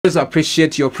always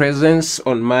appreciate your presence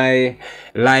on my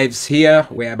lives here,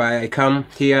 whereby I come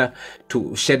here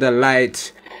to shed a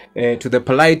light to the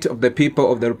plight of the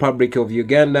people of the Republic of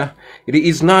Uganda. It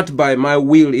is not by my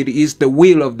will, it is the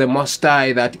will of the Most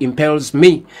High that impels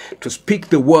me to speak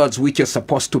the words which are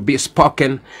supposed to be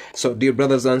spoken. So, dear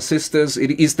brothers and sisters,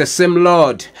 it is the same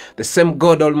Lord, the same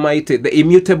God Almighty, the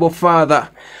immutable Father,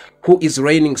 who is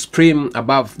reigning supreme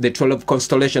above the 12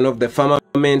 constellation of the firmament.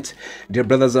 Dear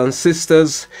brothers and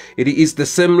sisters, it is the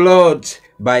same Lord,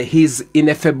 by his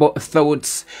ineffable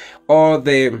thoughts, all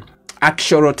the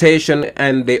axial rotation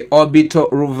and the orbital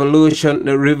revolution,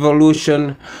 the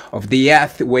revolution of the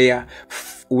earth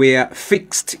were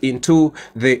fixed into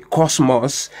the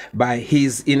cosmos by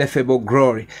his ineffable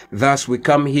glory. Thus we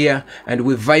come here and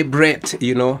we vibrate,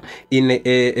 in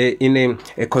a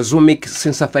cosmic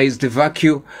synthesized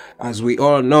vacuum, as we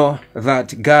all know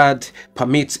that God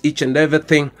permits each and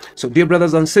everything. So, dear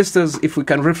brothers and sisters, if we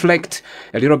can reflect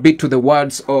a little bit to the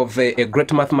words of a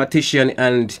great mathematician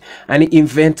and an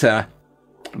inventor,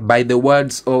 by the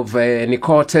words of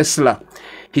Nikola Tesla,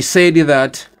 he said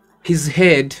that his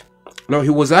head, he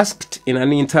was asked in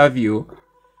an interview.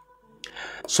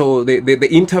 So the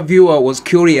interviewer was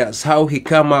curious how he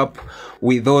came up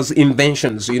with those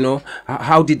inventions,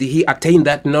 how did he attain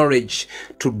that knowledge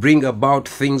to bring about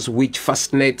things which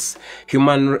fascinates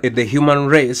the human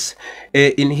race.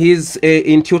 In his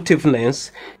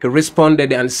intuitiveness, he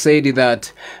responded and said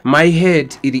that my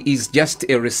head, it is just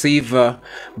a receiver,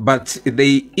 but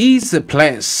there is a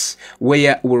place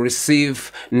where we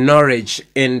receive knowledge,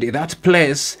 and that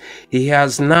place he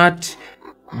has not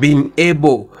been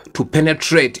able to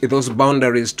penetrate those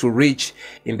boundaries to reach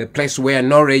in the place where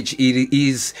knowledge it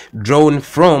is drawn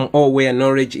from, or where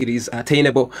knowledge it is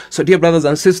attainable. So, dear brothers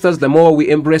and sisters, the more we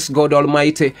embrace God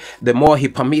Almighty, the more he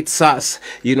permits us,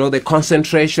 the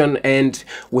concentration, and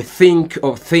we think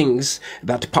of things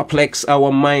that perplex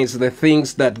our minds, the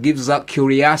things that gives us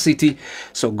curiosity.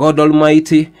 So God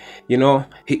Almighty,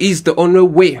 he is the only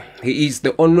way. He is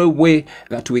the only way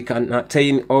that we can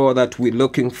attain all that we're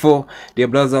looking for. Dear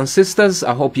brothers and sisters,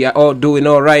 I hope you are all doing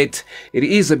all right. It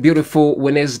is a beautiful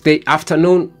Wednesday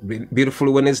afternoon, the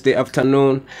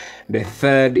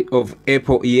 3rd of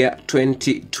April, year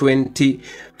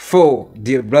 2024.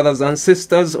 Dear brothers and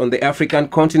sisters, on the African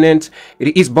continent,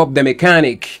 it is Bob the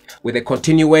Mechanic, with a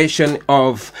continuation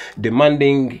of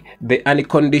demanding the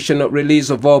unconditional release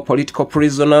of all political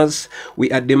prisoners.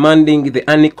 We are demanding the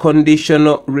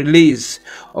unconditional release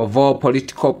of all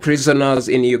political prisoners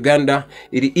in Uganda.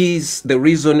 It is the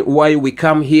reason why we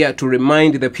come here to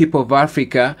remind the people of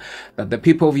Africa that the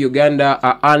people of Uganda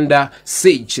are under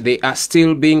siege. They are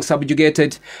still being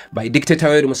subjugated by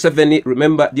dictator Museveni.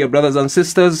 Remember, dear brothers and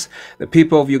sisters, the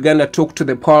people of Uganda took to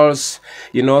the polls,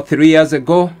 3 years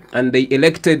ago, and they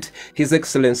elected His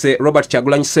Excellency Robert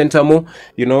Kyagulanyi Ssentamu,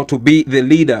 to be the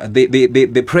leader,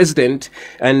 the president,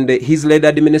 and his led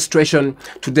administration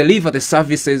to deliver the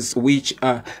services which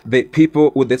the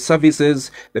people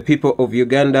of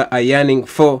Uganda are yearning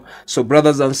for. So,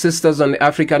 brothers and sisters on the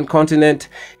African continent,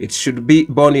 it should be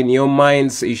born in your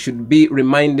minds. You should be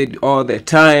reminded all the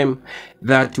time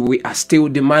that we are still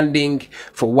demanding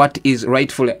for what is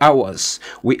rightfully ours.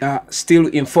 We are still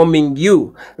informing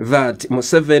you that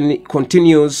Museveni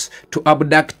continues to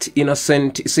abduct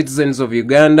innocent citizens of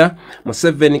Uganda.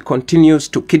 Museveni continues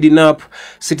to kidnap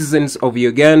citizens of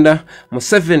Uganda.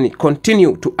 Museveni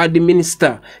continues to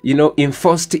administer,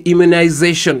 enforced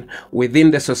immunization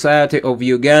within the society of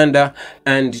Uganda.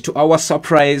 And to our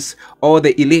surprise, all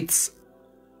the elites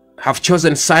have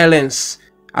chosen silence,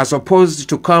 as opposed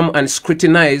to come and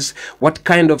scrutinize what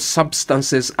kind of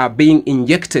substances are being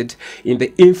injected in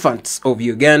the infants of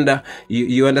Uganda.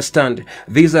 You understand?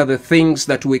 These are the things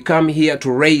that we come here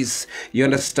to raise, you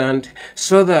understand,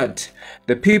 so that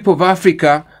the people of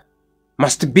Africa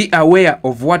must be aware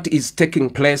of what is taking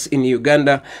place in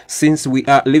Uganda, since we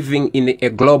are living in a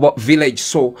global village.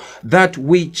 So that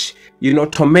which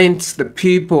torments the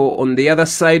people on the other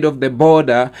side of the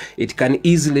border, it can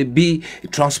easily be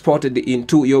transported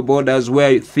into your borders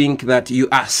where you think that you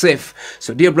are safe.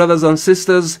 So, dear brothers and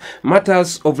sisters,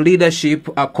 matters of leadership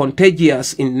are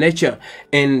contagious in nature,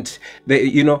 and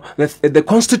the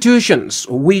constitutions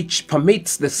which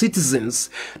permits the citizens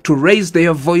to raise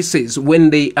their voices when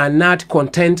they are not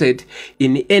contented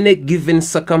in any given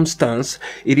circumstance,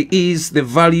 it is the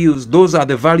values, those are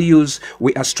the values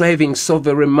we are striving so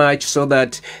very much, so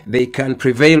that they can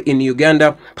prevail in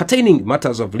Uganda pertaining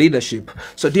matters of leadership.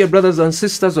 So, dear brothers and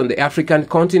sisters on the African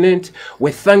continent,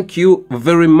 we thank you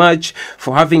very much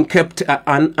for having kept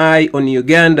an eye on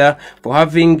Uganda, for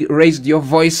having raised your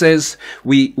voices.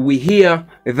 We hear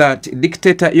that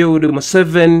dictator Yoweri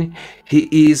Museveni, he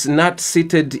is not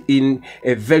seated in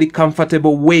a very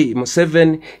comfortable way.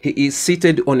 Museveni, he is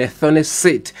seated on a thorny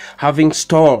seat, having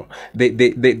stole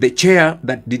the chair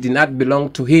that did not belong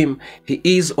to him. He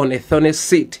is on a thorny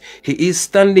seat. He is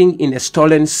standing in a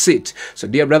stolen seat. So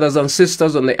dear brothers and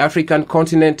sisters on the African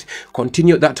continent,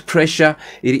 continue that pressure.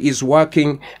 It is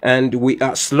working, and we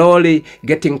are slowly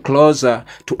getting closer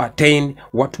to attain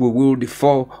what we will do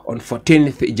for on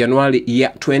 14th January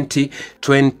year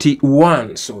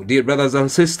 2021. So dear brothers and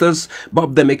sisters,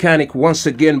 Bob the Mechanic once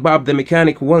again, Bob the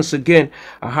Mechanic once again.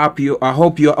 I hope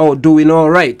you're all doing all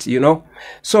right, you know.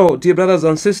 So dear brothers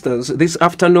and sisters, this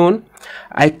afternoon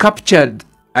I captioned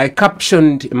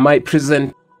my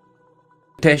presentation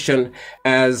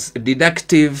as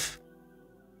deductive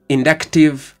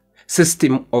inductive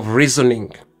system of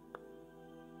reasoning.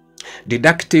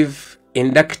 Deductive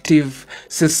inductive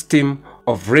system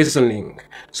of reasoning.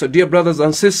 So dear brothers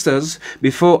and sisters,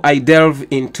 before I delve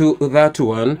into that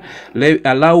one,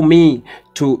 allow me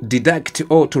to deduct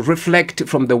or to reflect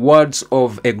from the words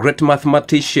of a great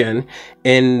mathematician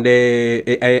and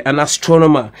an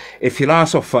astronomer, a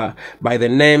philosopher by the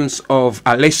names of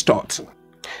Aristotle.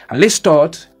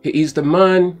 Aristotle, he is the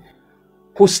man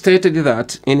who stated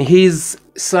that in his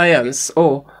science,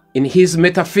 or in his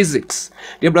metaphysics.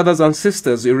 Dear brothers and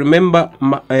sisters, you remember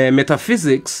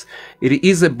metaphysics, it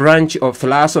is a branch of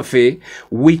philosophy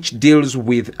which deals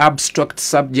with abstract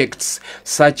subjects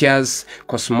such as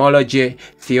cosmology,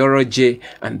 theology,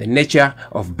 and the nature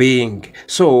of being.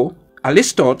 So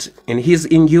Aristotle, in his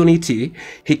ingenuity,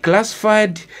 he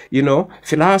classified,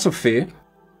 philosophy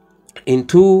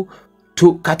into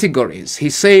two categories. He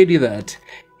said that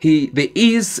there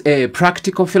is a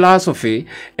practical philosophy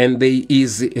and there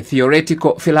is a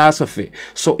theoretical philosophy.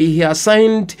 So he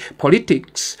assigned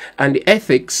politics and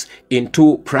ethics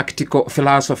into practical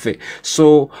philosophy.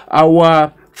 So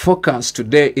our focus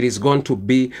today, it is going to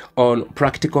be on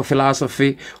practical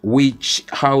philosophy, which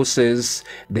houses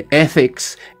the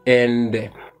ethics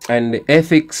and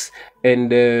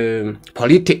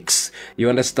politics. You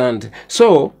understand?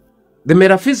 So the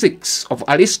metaphysics of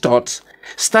Aristotle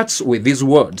starts with these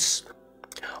words: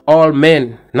 all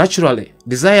men naturally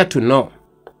desire to know.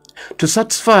 To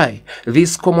satisfy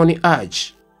this common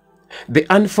urge, the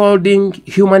unfolding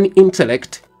human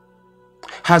intellect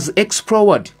has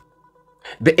explored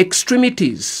the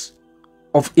extremities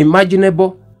of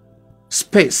imaginable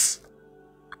space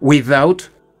without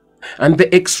and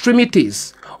the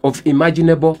extremities of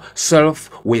imaginable self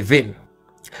within,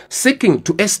 seeking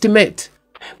to estimate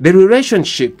the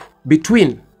relationship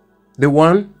between the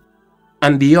one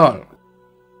and the all,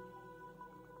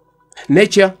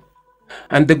 nature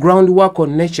and the groundwork of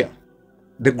nature,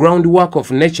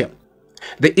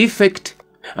 the effect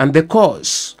and the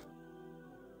cause,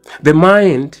 the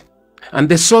mind and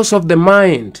the source of the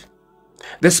mind,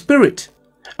 the spirit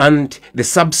and the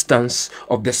substance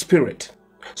of the spirit.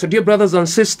 So dear brothers and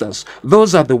sisters,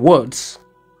 those are the words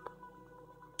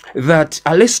that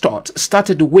Aristotle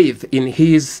started with in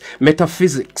his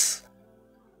metaphysics.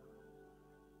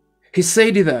 He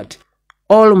said that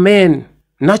all men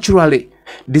naturally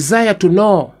desire to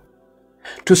know.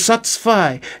 To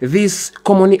satisfy this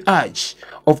common urge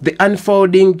of the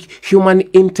unfolding human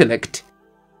intellect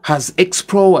has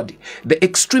explored the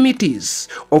extremities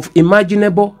of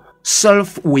imaginable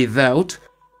self without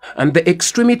and the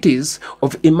extremities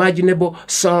of imaginable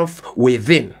self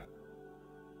within,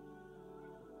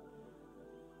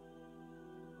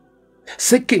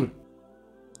 seeking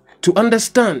to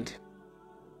understand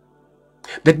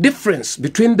the difference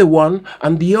between the one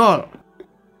and the all,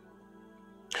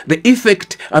 the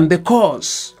effect and the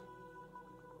cause,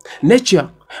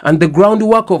 nature and the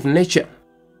groundwork of nature,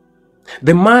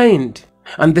 the mind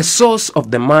and the source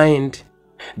of the mind,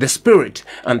 the spirit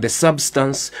and the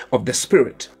substance of the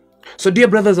spirit. So dear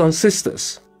brothers and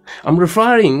sisters, I'm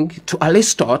referring to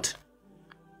Aristotle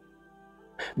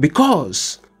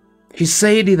because he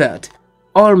said that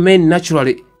all men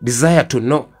naturally desire to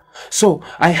know. So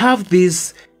I have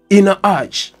this inner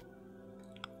urge,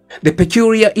 the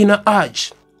peculiar inner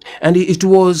urge, and it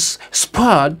was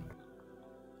spurred,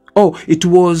 it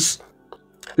was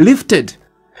lifted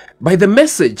by the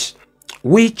message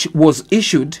which was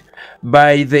issued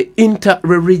by the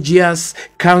Inter-Religious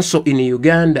Council in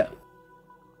Uganda.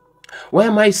 Why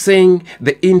am I saying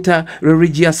the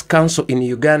Inter-Religious Council in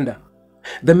Uganda?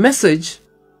 The message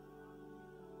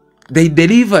they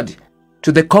delivered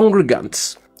to the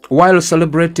congregants while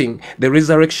celebrating the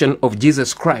resurrection of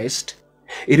Jesus Christ,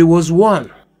 it was one.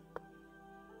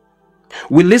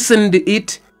 We listened to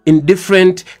it in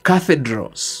different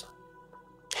cathedrals.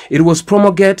 It was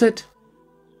promulgated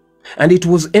And it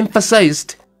was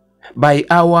emphasized by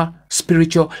our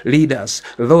spiritual leaders.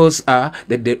 Those are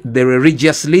the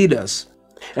religious leaders.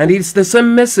 And it's the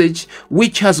same message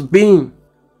which has been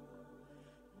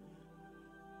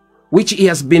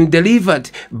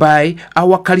delivered by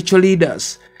our cultural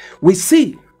leaders. We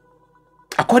see,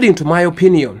 according to my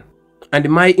opinion and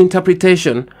my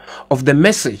interpretation of the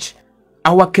message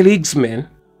our colleaguesmen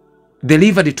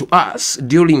delivered it to us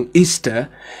during Easter,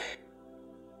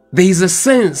 there is a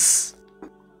sense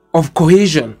of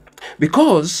cohesion,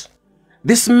 because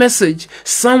this message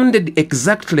sounded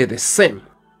exactly the same.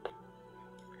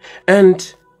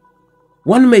 And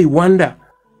one may wonder,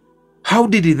 how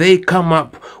did they come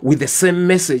up with the same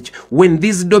message when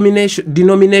these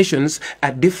denominations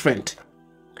are different?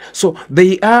 So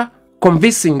they are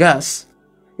convincing us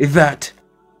that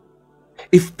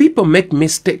if people make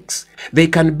mistakes, they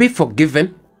can be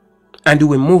forgiven and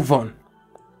we move on.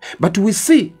 But we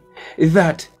see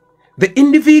that the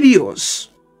individuals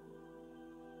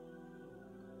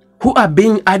who are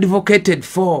being advocated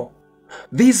for,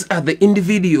 these are the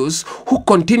individuals who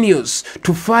continues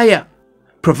to fire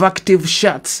provocative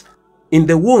shots in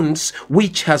the wounds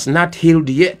which has not healed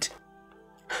yet.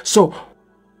 So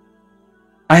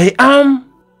I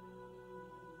am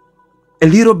a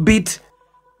little bit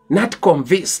not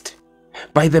convinced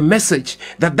by the message,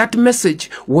 that message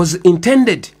was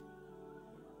intended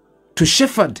to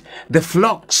shepherd the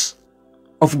flocks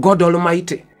of God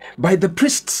Almighty by the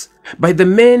priests, by the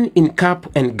men in cap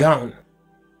and gown.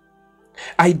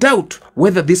 I doubt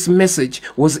whether this message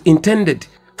was intended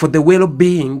for the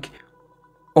well-being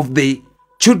of the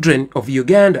children of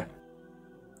Uganda,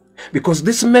 because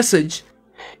this message,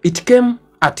 it came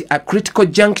at a critical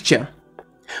juncture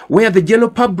where the general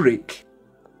public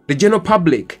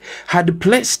had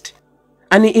placed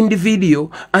an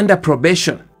individual under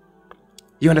probation.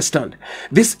 You understand?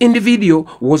 This individual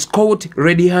was caught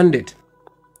red-handed,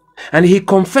 and he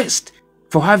confessed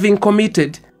for having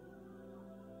committed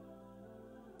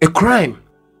a crime.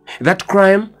 That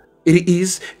crime, it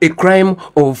is a crime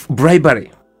of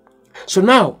bribery. So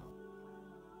now,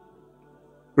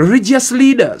 religious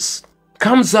leaders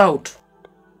comes out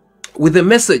with a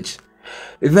message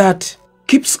that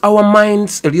keeps our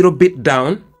minds a little bit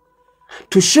down,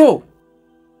 to show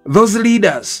those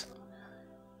leaders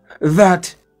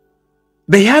that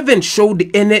they haven't showed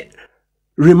any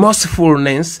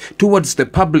remorsefulness towards the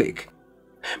public,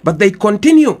 but they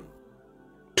continue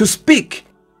to speak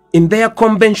in their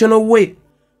conventional way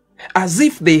as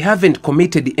if they haven't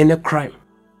committed any crime.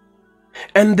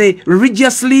 And the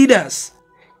religious leaders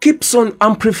keeps on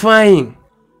amplifying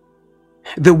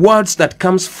the words that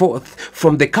comes forth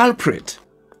from the culprit.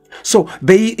 So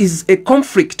there is a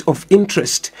conflict of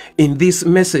interest in this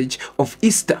message of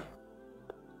Easter.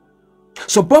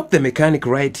 So Bob the Mechanic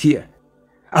right here,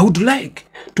 I would like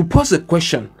to pose a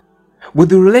question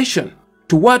with relation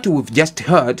to what we've just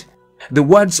heard, the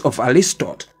words of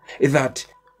Aristotle, that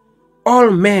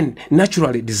all men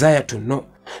naturally desire to know.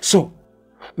 So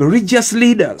religious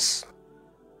leaders,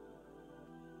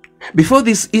 before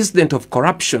this incident of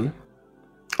corruption,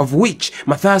 of which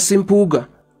MATHIAS MPUUGA,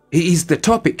 he is the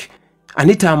topic,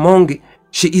 Anita Amongi,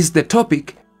 she is the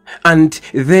topic, and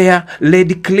their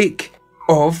lady clique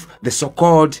of the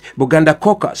so-called Buganda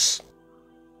caucus.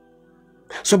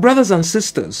 So brothers and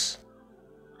sisters,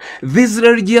 these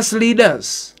religious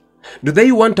leaders, do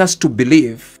they want us to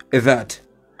believe that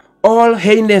all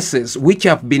heinousnesses which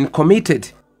have been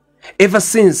committed ever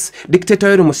since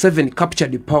Dictator Museveni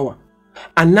captured power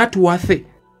are not worthy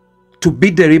to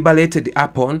be deliberated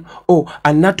upon, or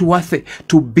are not worthy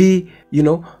to be,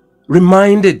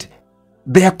 reminded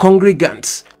their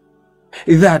congregants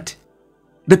that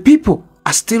the people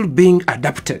are still being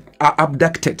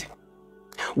abducted.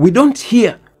 We don't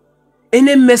hear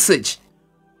any message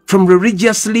from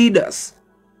religious leaders,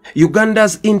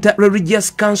 Uganda's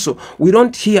Inter-Religious Council. We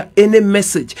don't hear any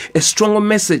message, a strong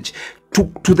message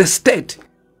to the state,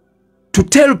 to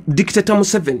tell Dictator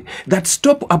Museveni that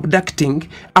stop abducting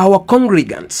our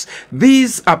congregants.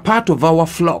 These are part of our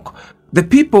flock. The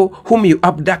people whom you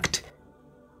abduct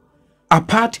are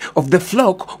part of the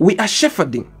flock we are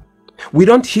shepherding. We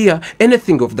don't hear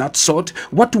anything of that sort.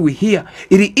 What we hear,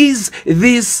 it is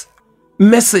this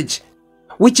message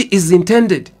which is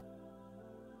intended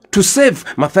to save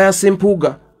MATHIAS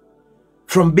MPUUGA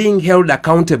from being held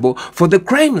accountable for the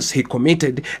crimes he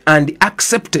committed and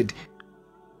accepted.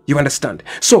 You understand?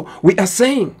 So we are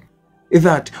saying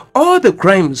that all the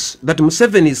crimes that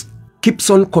Museveni keeps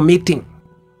on committing,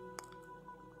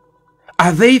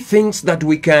 are they things that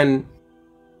we can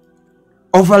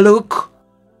overlook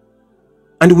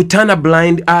and we turn a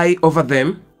blind eye over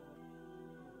them?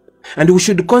 and we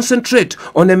should concentrate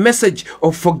on a message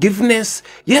of forgiveness.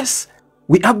 Yes,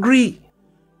 we agree,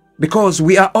 because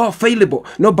we are all fallible.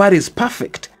 Nobody is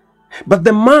perfect. But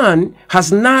the man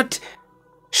has not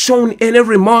shown any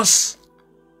remorse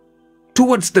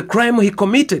towards the crime he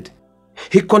committed.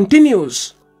 He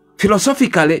continues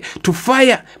philosophically to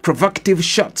fire provocative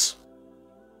shots.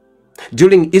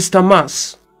 During Easter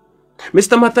Mass,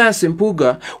 Mr. Mathias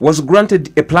Mpuuga was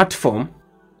granted a platform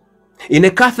in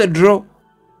a cathedral,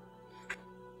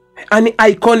 an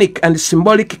iconic and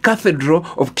symbolic cathedral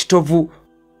of Kitovu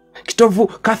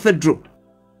Cathedral.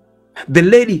 The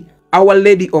Lady, Our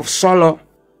Lady of Solo,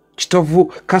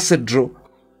 Kitovu Cathedral.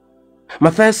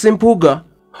 Mathias Mpuuga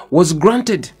was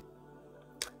granted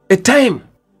a time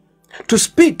to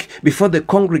speak before the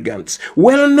congregants,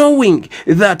 well knowing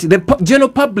that the general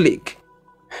public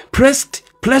placed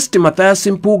Mathias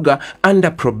Mpuuga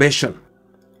under probation,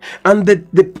 and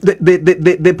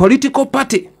the political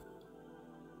party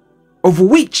of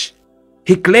which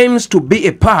he claims to be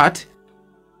a part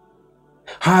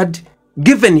had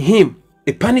given him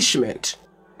a punishment.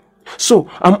 So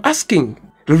I'm asking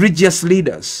religious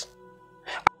leaders,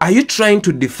 are you trying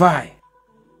to defy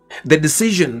the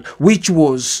decision which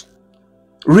was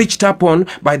reached upon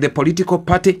by the political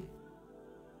party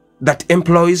that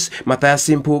employs Mathias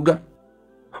Mpuuga?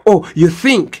 Or you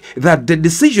think that the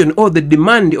decision or the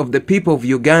demand of the people of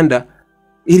Uganda,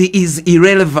 it is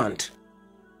irrelevant,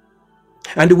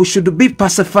 and we should be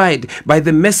pacified by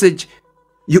the message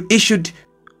you issued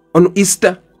on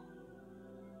Easter,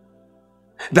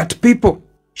 that people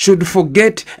should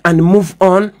forget and move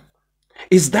on?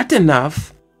 Is that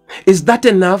enough? Is that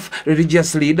enough,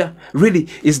 religious leader? Really,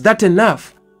 is that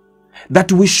enough?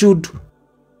 That we should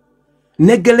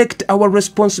neglect our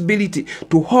responsibility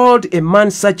to hold a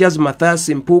man such as Mathias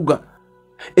Mpuuga,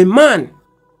 a man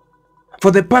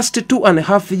for the past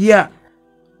 2.5 years,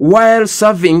 while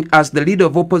serving as the leader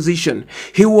of opposition,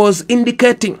 he was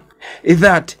indicating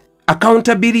that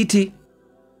accountability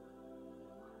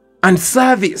and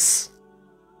service.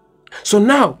 So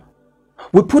now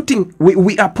we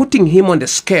are putting him on the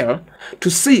scale to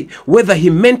see whether he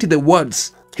meant the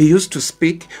words he used to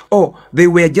speak, or they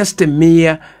were just a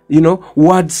mere,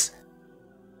 words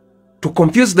to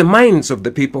confuse the minds of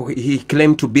the people he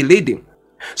claimed to be leading.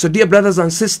 So dear brothers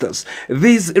and sisters,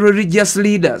 these religious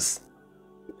leaders,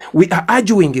 we are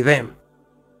urging them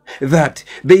that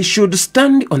they should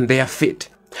stand on their feet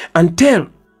and tell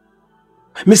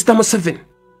Mr. Museveni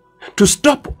to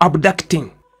stop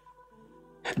abducting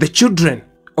the children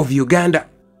of Uganda,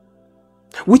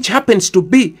 which happens to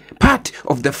be part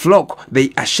of the flock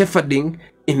they are shepherding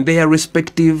in their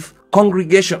respective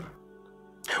congregation.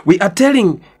 We are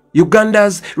telling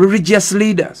Uganda's religious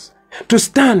leaders to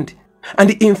stand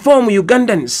and inform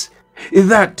Ugandans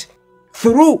that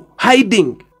through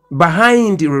hiding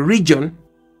behind religion,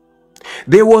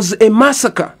 there was a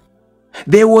massacre,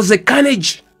 there was a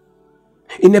carnage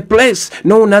in a place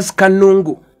known as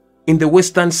Kanungu in the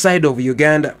western side of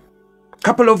Uganda.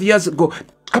 Couple of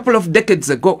decades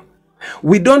ago,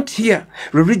 we don't hear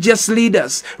religious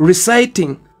leaders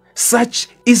reciting such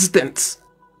incidents.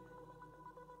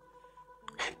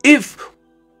 If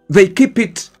they keep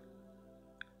it,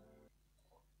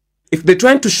 if they're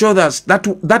trying to show us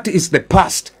that is the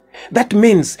past, that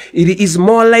means it is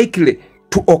more likely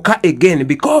to occur again,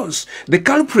 because the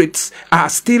culprits are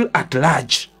still at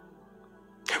large.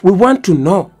 We want to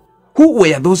know, who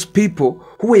were those people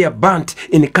who were burnt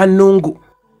in Kanungu?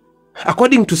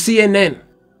 According to CNN,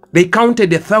 they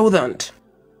counted 1,000.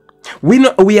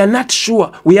 We are not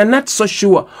sure, we are not so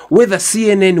sure whether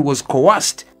CNN was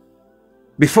coerced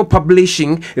before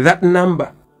publishing that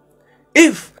number.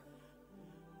 If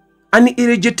an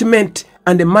illegitimate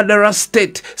and a murderous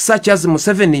state such as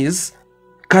Museveni's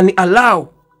can allow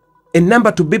a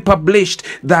number to be published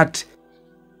that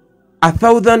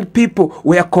 1,000 people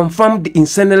were confirmed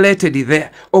incinerated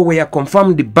there, or were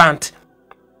confirmed burnt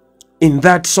in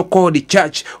that so-called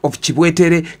church of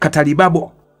Chibwetere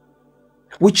Katalibabo,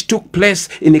 which took place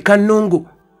in Kanungu.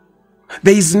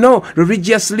 There is no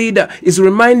religious leader is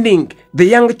reminding the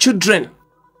young children,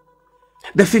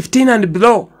 the 15 and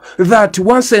below, that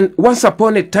once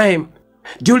upon a time,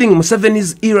 during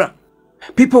Museveni's era,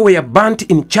 people were burnt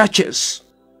in churches.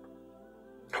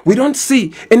 We don't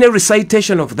see any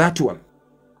recitation of that one.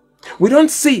 We don't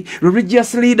see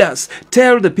religious leaders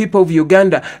tell the people of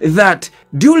Uganda that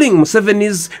during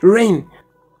Museveni's reign,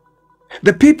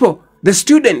 the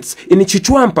students in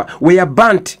Chichwampa were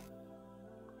burnt.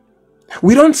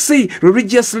 We don't see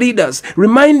religious leaders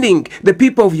reminding the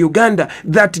people of Uganda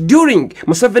that during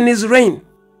Museveni's reign,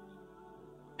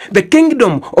 the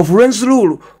kingdom of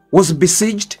Rwenzururu was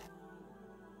besieged.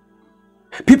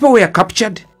 People were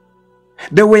captured,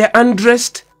 they were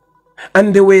undressed,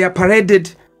 and they were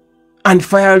paraded, and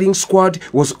firing squad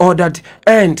was ordered,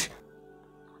 and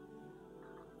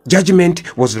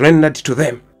judgment was rendered to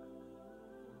them.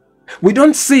 We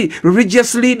don't see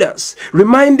religious leaders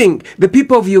reminding the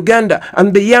people of Uganda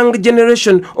and the young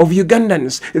generation of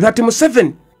Ugandans that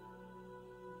Museveni,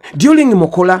 during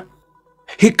Mokola,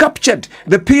 he captured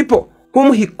the people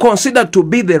whom he considered to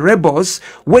be the rebels.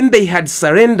 When they had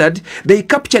surrendered, they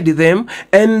captured them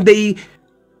and they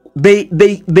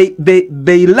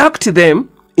locked them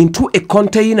into a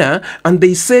container, and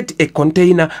they set a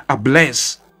container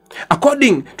ablaze.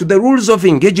 According to the rules of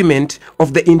engagement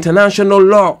of the international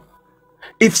law,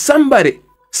 if somebody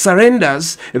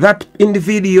surrenders, that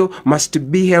individual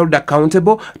must be held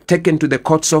accountable, taken to the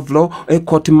courts of law, a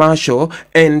court martial,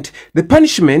 and the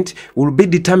punishment will be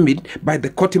determined by the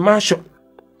court martial.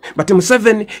 But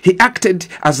Museveni, he acted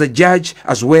as a judge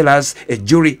as well as a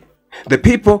jury. The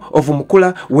people of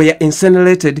Mukula were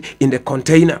incinerated in the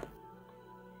container.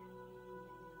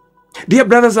 Dear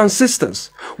brothers and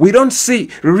sisters, we don't see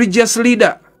religious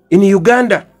leader in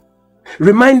Uganda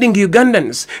reminding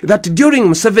Ugandans that during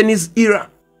Museveni's era,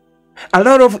 a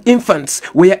lot of infants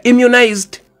were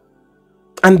immunized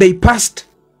and they passed.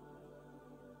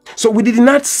 So we did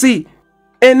not see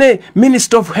any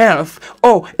Minister of Health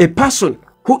or a person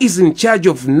who is in charge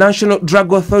of National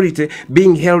Drug Authority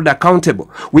being held accountable.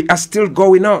 We are still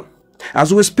going on.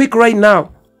 As we speak right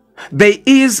now, there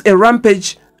is a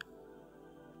rampant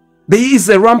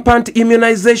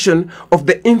immunization of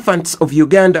the infants of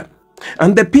Uganda.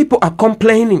 And the people are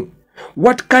complaining.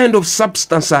 What kind of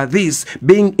substance are these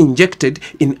being injected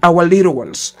in our little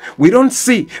ones? We don't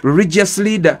see religious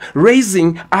leader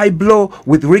raising eyebrow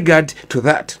with regard to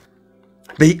that.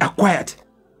 They are quiet.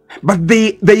 But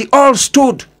they all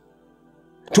stood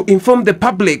to inform the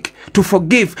public to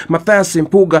forgive MATHIAS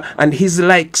MPUUGA and his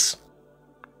likes.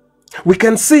 We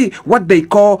can see what they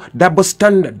call double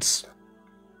standards.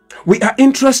 We are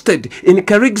interested in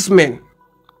charismen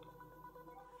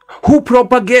who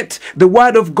propagate the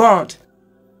word of God.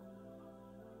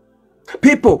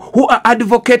 People who are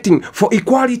advocating for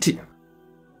equality.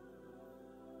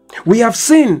 We have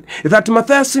seen that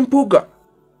MATHIAS MPUUGA,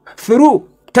 through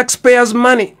taxpayers'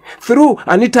 money, through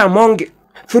Anita Amonge,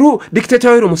 through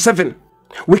Dictator Museveni,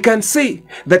 we can see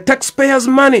that taxpayers'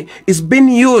 money is being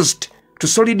used to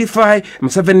solidify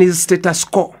Museveni's status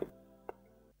quo.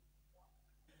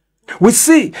 We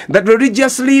see that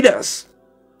religious leaders,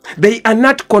 they are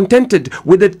not contented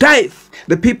with the tithe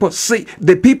the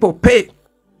people pay.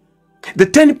 The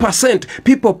 10%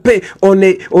 people pay on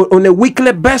a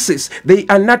weekly basis, they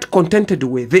are not contented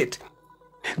with it.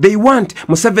 They want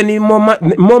Museveni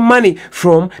more money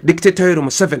from Dictator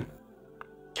Museveni.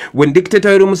 When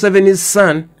Dictator Museveni's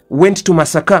son went to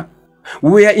Masaka,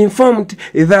 we are informed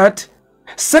that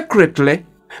secretly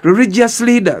religious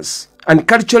leaders and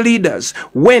cultural leaders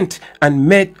went and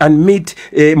meet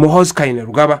Muhoozi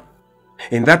Kainerugaba.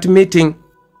 In that meeting,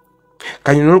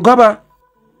 Kainerugaba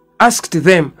asked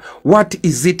them, what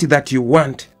is it that you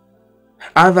want?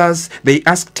 Others, they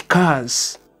asked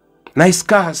cars, nice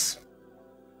cars.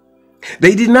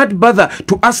 They did not bother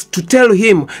to tell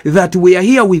him that we are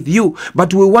here with you,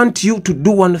 but we want you to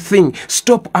do one thing.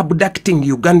 Stop abducting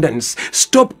Ugandans.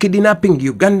 Stop kidnapping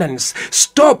Ugandans.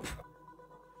 Stop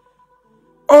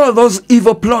all those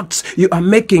evil plots you are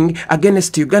making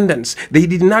against Ugandans. They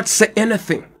did not say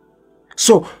anything.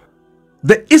 So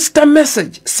the Easter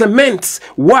message cements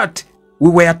what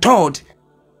we were told,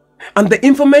 and the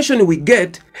information we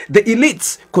get, the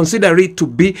elites consider it to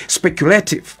be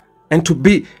speculative and to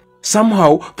be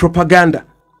somehow propaganda.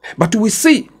 But we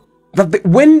see that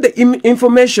when the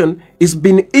information is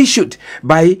being issued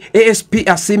by ASP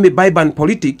Asimi Baiban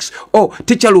Politics or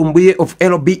Teacher Lumbuye of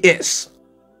LBS,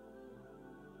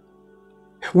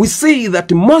 we see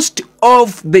that most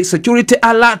of the security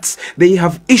alerts they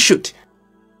have issued,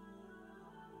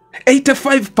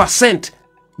 85%,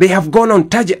 they have gone on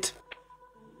target.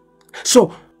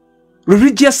 So,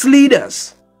 religious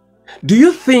leaders, do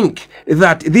you think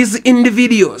that these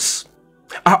individuals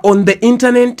are on the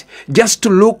internet just to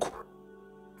look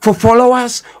for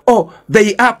followers, or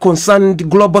they are concerned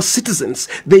global citizens?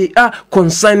 They are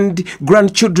concerned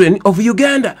grandchildren of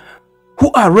Uganda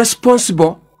who are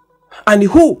responsible and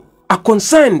who are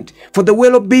concerned for the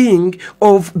well-being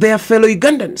of their fellow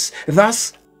Ugandans.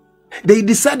 Thus, they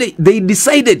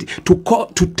decided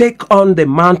to take on the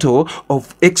mantle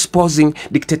of exposing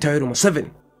Dictator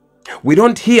Museveni. We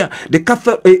don't hear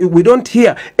we don't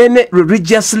hear any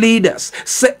religious leaders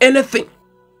say anything.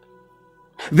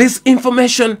 This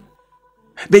information,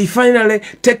 they finally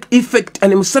take effect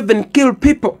and Museveni kill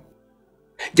people.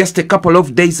 just a couple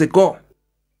of days ago.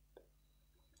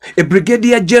 A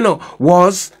brigadier general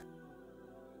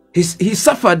he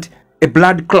suffered a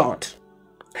blood clot.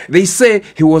 They say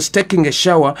he was taking a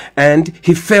shower and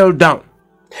he fell down.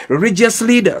 Religious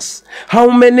leaders, how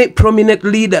many prominent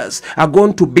leaders are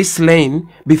going to be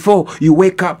slain before you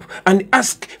wake up and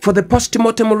ask for the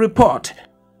post-mortem report?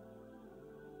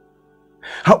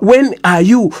 When are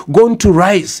you going to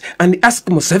rise and ask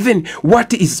Museveni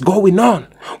what is going on?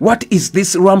 What is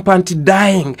this rampant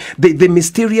dying, the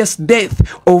mysterious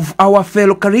death of our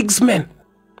fellow Karigsmen?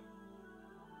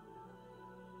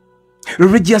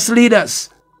 Religious leaders,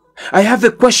 I have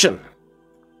a question.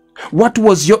 What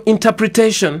was your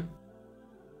interpretation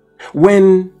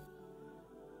when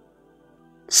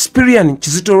Cyprian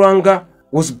Kizito Lwanga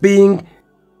was being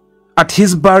at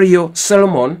his burial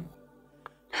ceremony?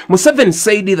 Museveni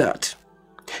said that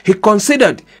he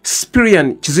considered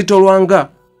Cyprian Kizito Lwanga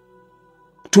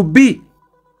to be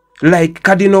like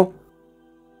Cardinal.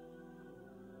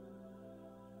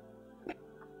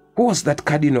 Who was that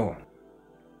Cardinal?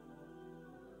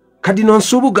 Cardinal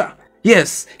Nsubuga.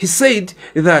 Yes, he said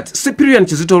that Cyprian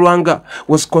Kizito Lwanga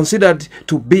was considered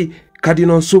to be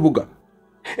Cardinal Nsubuga.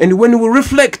 And when we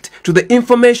reflect to the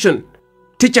information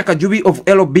Teacher Kajubi of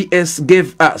LBS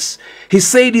gave us, he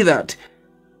said that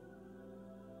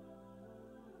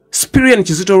Cyprian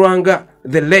Kizito Lwanga,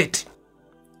 the late,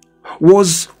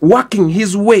 was working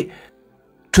his way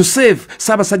to save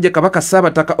Ssaabasajja Kabaka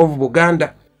Ssaabataka of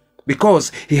Buganda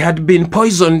because he had been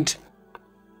poisoned.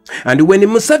 And when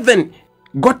Museveni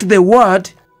got the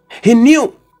word, he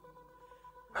knew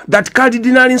that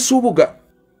Cardinal Nsubuga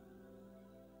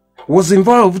was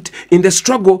involved in the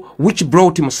struggle which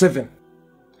brought Museveni.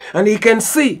 And he can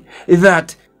see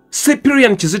that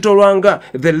Cyprian Kizito Lwanga,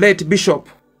 the late bishop,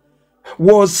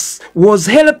 was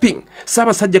helping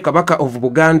Ssaabasajja Kabaka of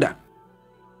Buganda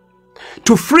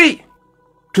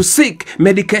to seek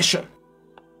medication.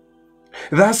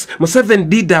 Thus, Museveni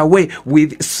did away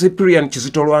with Cyprian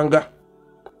Kizito Lwanga.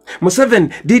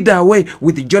 Museveni did away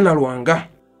with John Lwanga,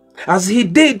 as he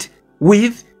did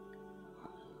with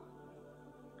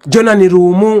Jonani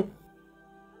Rumu.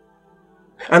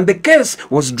 And the case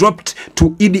was dropped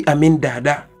to Idi Amin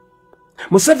Dada.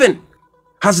 Museveni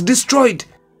has destroyed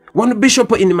one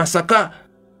bishop in Masaka,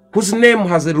 whose name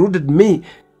has eluded me.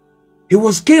 He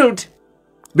was killed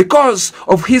because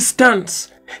of his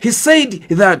stance. He said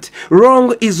that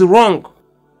wrong is wrong.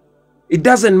 It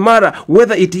doesn't matter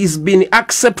whether it is being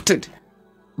accepted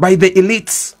by the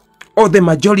elites or the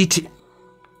majority.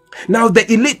 Now the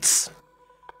elites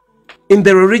in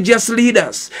the religious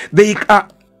leaders, they are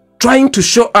trying to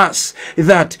show us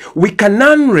that we can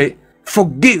only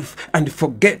forgive and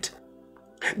forget.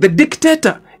 The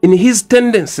dictator in his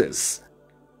tendencies,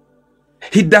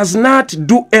 he does not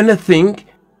do anything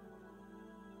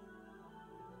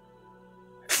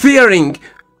fearing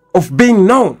of being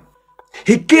known.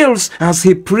 He kills as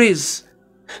he prays.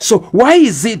 So why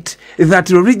is it that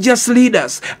religious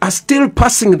leaders are still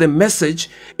passing the message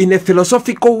in a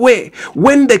philosophical way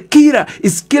when the killer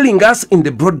is killing us in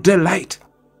the broad daylight?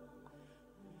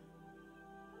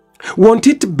 Won't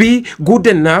it be good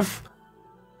enough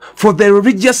for the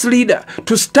religious leader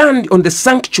to stand on the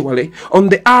sanctuary, on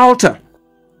the altar,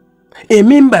 a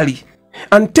mimbari,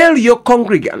 and tell your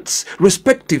congregants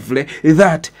respectively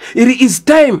that it is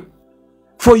time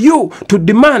for you to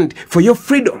demand for your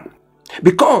freedom?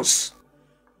 Because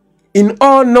in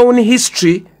all known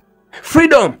history,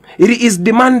 freedom, it is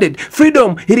demanded.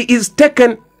 Freedom, it is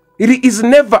taken. It is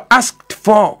never asked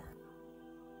for.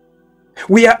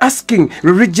 We are asking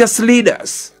religious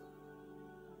leaders,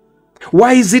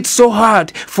 why is it so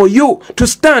hard for you to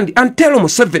stand and tell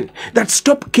Museveni that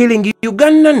stop killing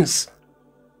Ugandans?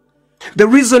 The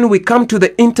reason we come to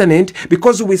the internet,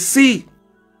 because we see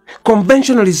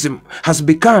conventionalism has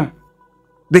become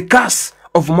the curse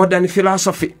of modern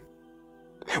philosophy.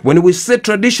 When we say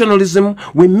traditionalism,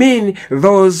 we mean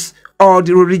those old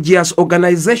religious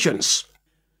organizations.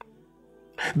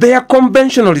 They are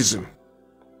conventionalism.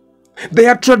 They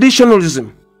are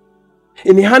traditionalism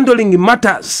in handling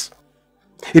matters.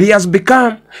 It has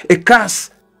become a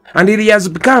curse, and it has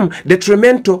become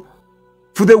detrimental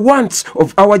for the wants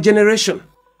of our generation.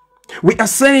 We are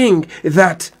saying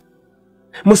that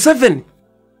Museveni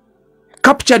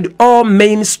captured all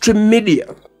mainstream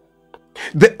media.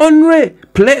 The only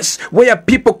place where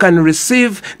people can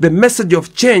receive the message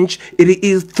of change, it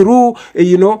is through,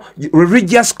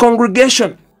 religious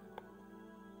congregation.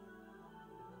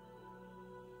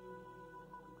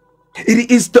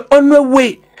 It is the only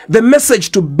way the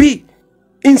message to be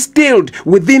instilled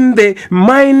within the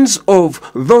minds of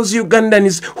those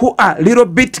Ugandans who are a little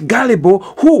bit gullible,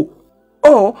 who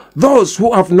or those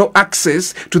who have no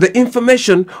access to the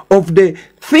information of the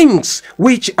things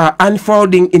which are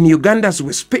unfolding in Uganda as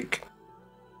we speak.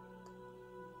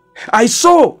 I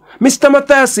saw Mr.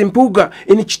 Matthias Mpuuga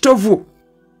in Kitovu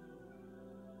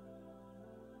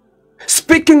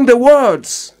speaking the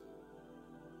words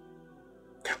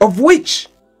of which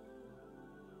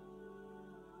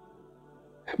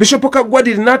Bishop Kagwa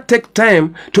did not take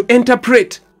time to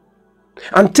interpret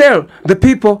and tell the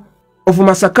people of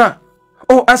Masaka,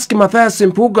 or ask Matthias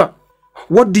Mpuuga,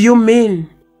 what do you mean?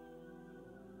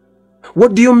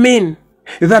 What do you mean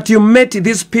that you met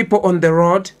these people on the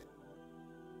road?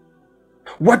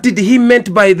 What did he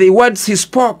meant by the words he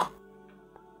spoke?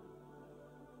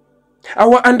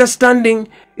 Our understanding,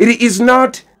 it is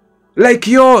not like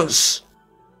yours.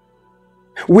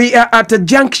 We are at a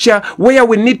juncture where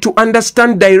we need to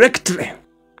understand directly.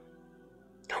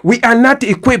 We are not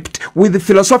equipped with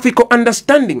philosophical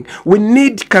understanding. We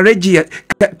need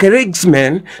courageous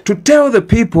men to tell the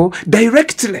people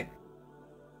directly.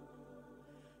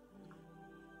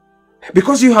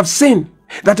 Because you have seen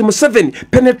that Museveni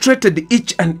penetrated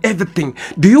each and everything.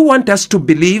 Do you want us to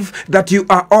believe that you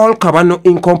are all Kabano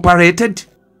Incorporated?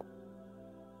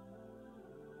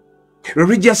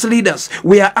 Religious leaders,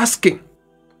 we are asking,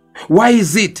 why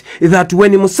is it that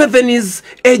when Museveni's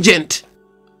agent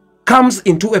comes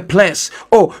into a place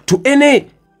or to any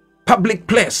public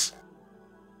place,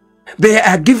 they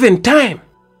are given time?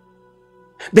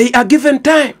 They are given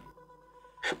time,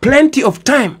 plenty of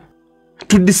time,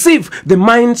 to deceive the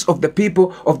minds of the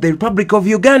people of the Republic of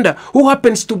Uganda, who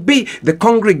happens to be the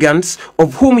congregants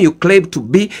of whom you claim to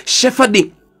be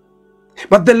shepherding.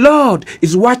 But the Lord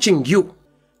is watching you,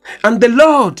 and the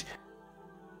Lord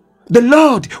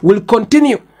will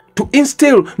continue to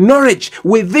instill knowledge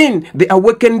within the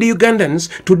awakened Ugandans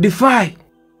to defy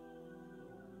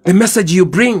the message you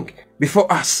bring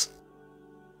before us.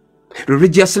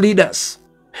 Religious leaders,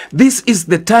 this is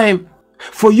the time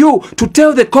for you to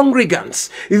tell the congregants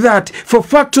that for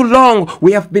far too long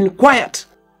we have been quiet.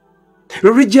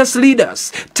 Religious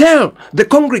leaders, tell the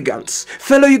congregants,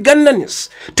 fellow Ugandans,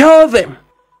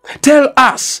 tell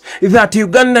us that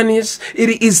Ugandans,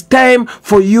 it is time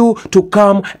for you to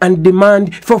come and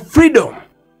demand for freedom.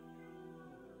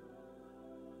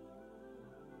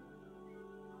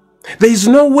 There is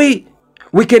no way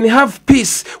we can have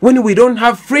peace when we don't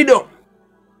have freedom.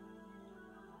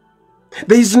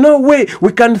 There is no way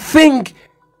we can think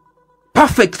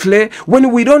perfectly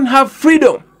when we don't have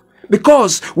freedom,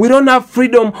 because we don't have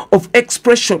freedom of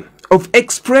expression.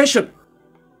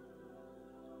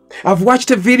 I've watched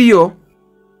a video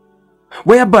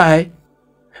whereby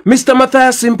Mr.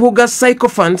 Matthias Mpuuga's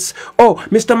sycophants or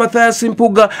Mr. Matthias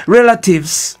Mpuuga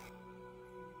relatives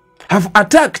have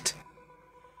attacked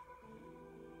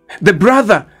the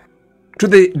brother to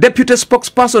the deputy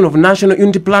spokesperson of National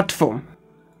Unity Platform.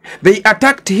 They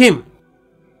attacked him,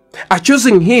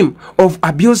 accusing him of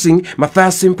abusing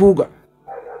Matthias Mpuuga.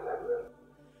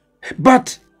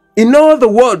 But in all the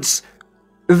words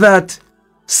that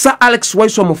Sir Alex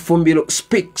Waiswa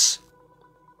speaks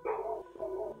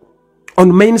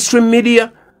on mainstream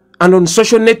media and on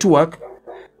social network,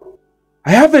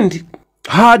 I haven't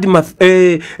heard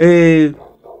Sir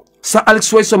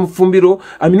Alex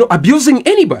Waiswa abusing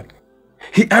anybody.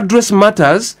 He addressed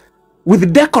matters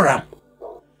with decorum.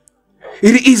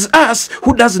 It is us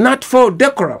who does not follow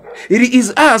decorum. It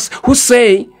is us who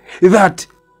say that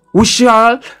we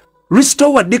shall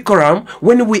restore decorum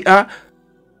when we are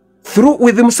through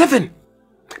with Museveni.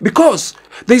 Because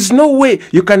there is no way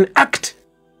you can act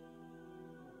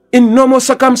in normal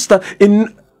circumstances.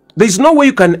 There is no way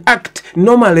you can act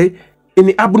normally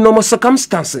in abnormal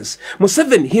circumstances.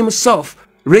 Museveni himself,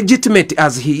 legitimate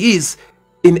as he is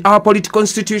in our political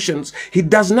institutions, he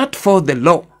does not follow the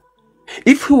law.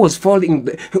 If he was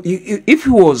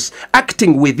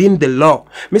acting within the law,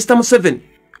 Mr. Museveni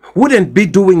wouldn't be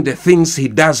doing the things he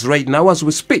does right now as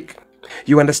we speak.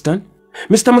 You understand?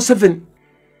 Mr. Museveni,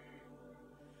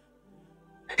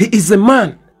 he is a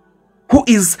man who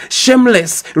is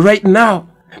shameless right now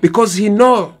because he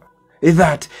knows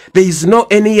that there is no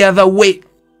any other way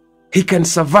he can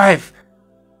survive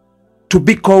to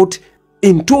be caught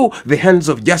into the hands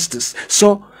of justice.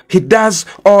 So he does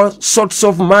all sorts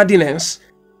of madness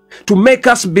to make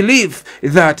us believe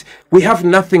that we have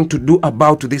nothing to do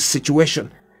about this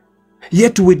situation.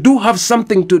 Yet we do have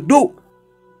something to do.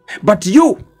 But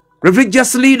you,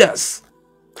 religious leaders,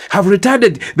 have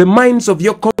retarded the minds of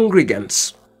your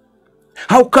congregants.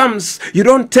 How comes you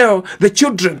don't tell the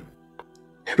children?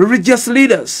 Religious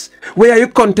leaders, were you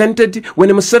contented when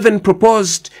Museveni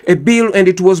proposed a bill and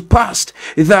it was passed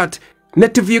that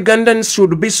native Ugandans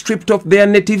should be stripped of their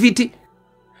nativity?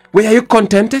 Were you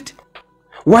contented?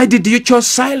 Why did you choose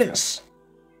silence?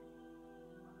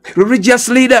 Religious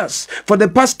leaders for the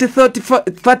past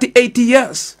 38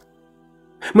 years.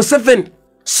 Museveni,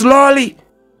 slowly,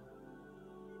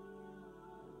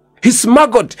 he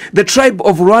smuggled the tribe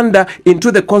of Rwanda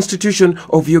into the constitution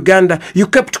of Uganda. You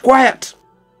kept quiet.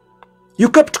 You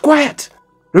kept quiet,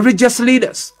 religious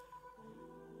leaders.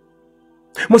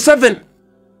 Museveni,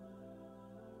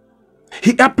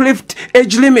 he uplifted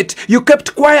age limit. You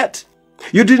kept quiet.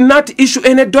 You did not issue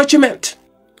any document.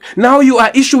 Now you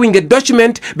are issuing a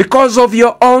document because of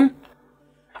your own.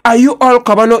 Are you all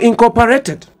Kabano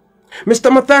Incorporated?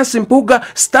 Mr. Mathias Mpuuga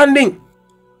standing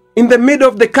in the middle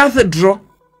of the cathedral,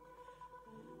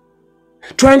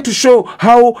 trying to show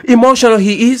how emotional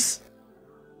he is.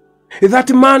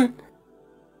 That man,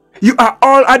 you are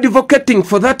all advocating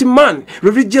for that man,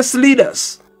 religious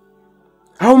leaders.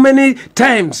 How many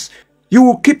times you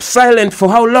will keep silent? For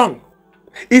how long?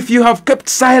 If you have kept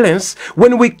silence,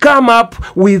 when we come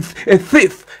up with a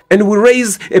thief and we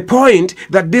raise a point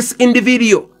that this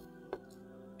individual,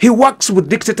 he works with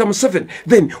Dictator Museveni,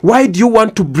 then why do you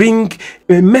want to bring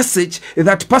a message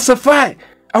that pacify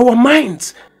our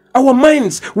minds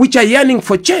which are yearning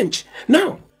for change?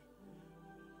 No.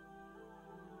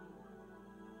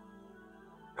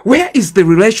 Where is the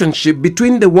relationship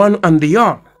between the one and the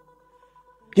all?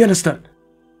 You understand?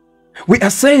 We are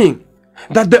saying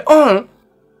that the all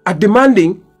are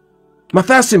demanding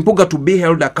Mathias Mpuuga to be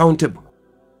held accountable.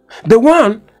 The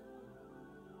one,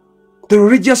 the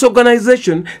religious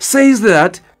organization, says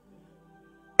that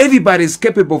everybody is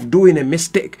capable of doing a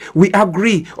mistake. We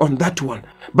agree on that one.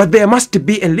 But there must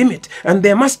be a limit and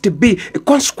there must be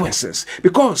consequences.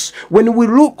 Because when we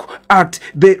look at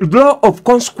the law of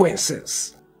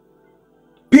consequences,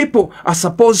 people are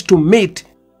supposed to meet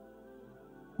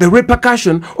the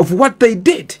repercussion of what they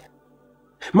did.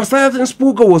 Mathias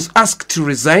Mpuuga was asked to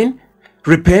resign,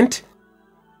 repent,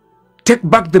 take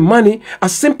back the money,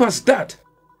 as simple as that.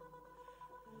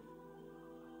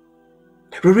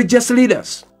 Religious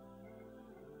leaders.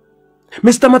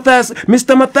 Mr. Mathias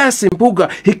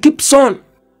Mpuuga, he keeps on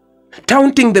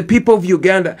taunting the people of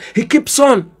Uganda. He keeps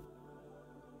on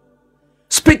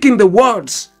speaking the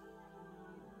words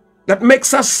that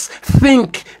makes us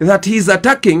think that he is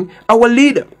attacking our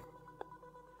leader.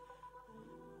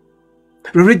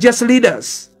 Religious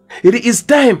leaders, it is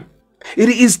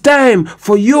time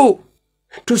for you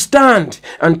to stand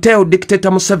and tell Dictator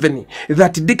Museveni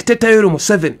that Dictator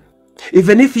Museveni,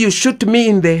 even if you shoot me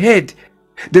in the head,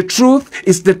 the truth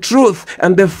is the truth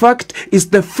and the fact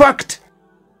is the fact.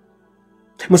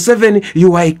 Museveni,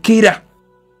 you are a killer.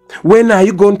 When are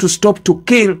you going to stop to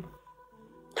kill?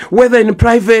 Whether in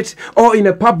private or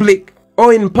in public,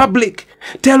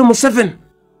 tell Museveni,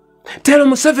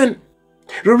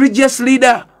 religious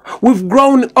leader, we've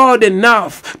grown old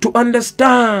enough to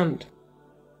understand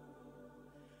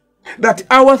that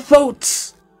our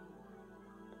thoughts,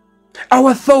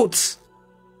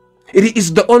 it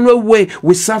is the only way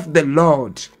we serve the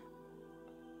Lord.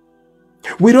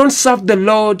 We don't serve the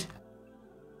Lord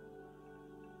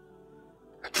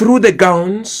through the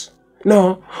gowns.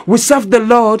 No, we serve the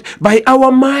Lord by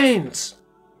our minds.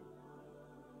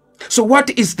 So what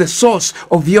is the source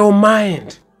of your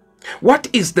mind? What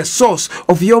is the source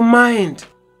of your mind?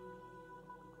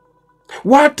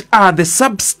 What are the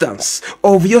substance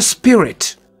of your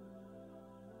spirit?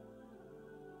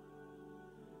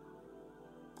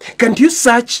 Can't you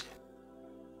search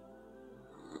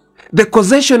the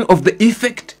causation of the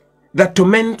effect that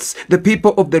torments the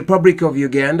people of the Republic of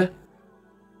Uganda?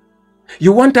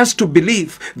 You want us to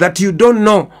believe that you don't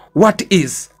know what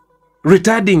is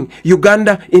retarding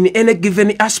Uganda in any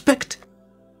given aspect?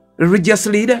 Religious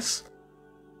leaders,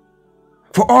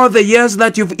 for all the years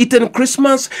that you've eaten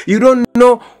Christmas, you don't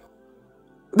know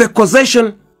the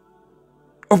causation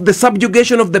of the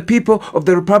subjugation of the people of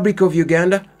the Republic of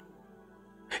Uganda?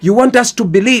 You want us to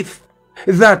believe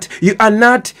that you are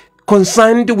not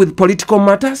concerned with political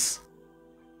matters?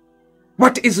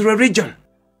 What is religion?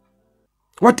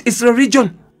 What is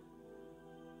religion?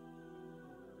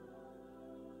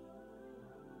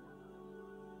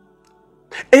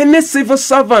 Any civil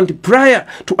servant, prior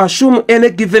to assume any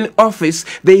given office,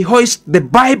 they hoist the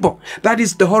Bible. That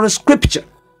is the Holy Scripture.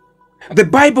 The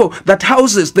Bible that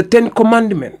houses the 10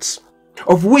 Commandments,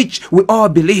 of which we all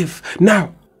believe.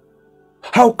 Now,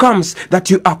 how comes that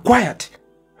you are quiet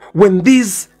when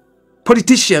these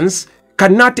politicians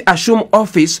cannot assume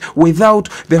office without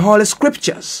the Holy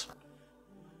Scriptures,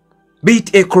 be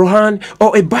it a Quran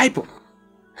or a Bible?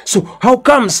 So how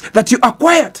comes that you are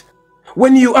quiet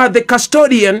when you are the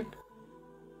custodian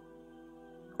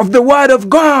of the Word of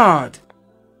God?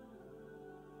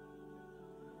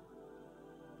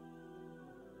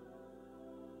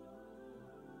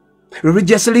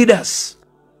 Religious leaders,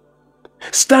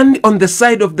 stand on the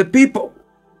side of the people.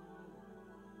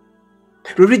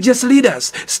 Religious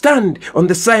leaders, stand on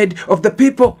the side of the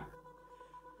people.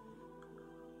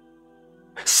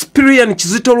 Spirian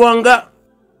Kizito Lwanga,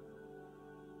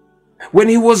 when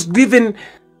he was given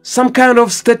some kind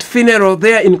of state funeral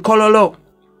there in Kololo,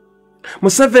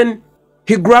 Museveni,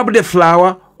 he grabbed a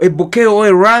flower, a bouquet or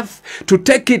a wreath to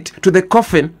take it to the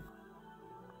coffin.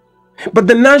 But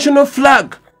the national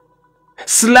flag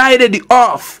slided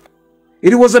off.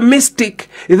 It was a mistake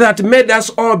that made us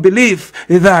all believe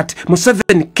that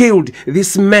Museveni killed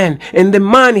this man, and the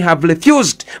man have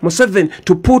refused Museveni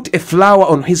to put a flower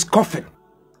on his coffin.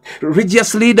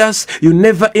 Religious leaders, you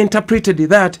never interpreted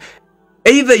that.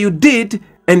 Either you did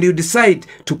and you decide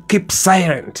to keep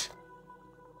silent.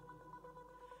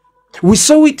 We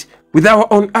saw it with our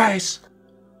own eyes.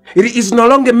 It is no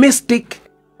longer mystic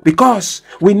because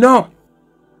we know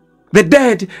the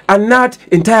dead are not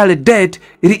entirely dead.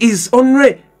 It is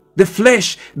only the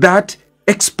flesh that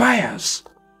expires.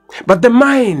 But the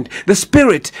mind, the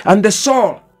spirit, and the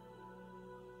soul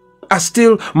are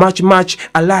still much, much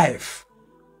alive.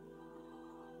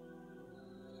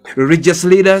 Religious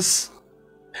leaders,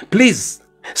 please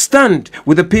stand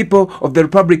with the people of the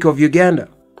Republic of Uganda.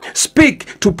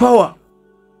 Speak to power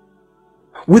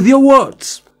with your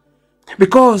words,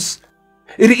 because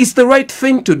it is the right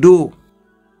thing to do.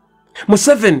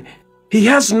 Museveni, he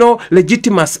has no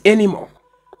legitimacy anymore.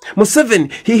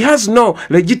 Museveni, he has no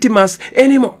legitimacy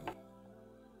anymore.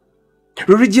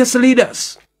 Religious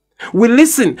leaders, we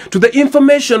listen to the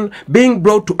information being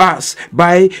brought to us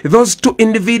by those two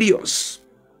individuals,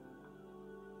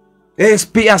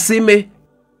 ASP Asime,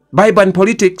 Bible and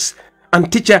Politics,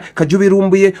 and teacher Kajubi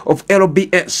Rumbuye of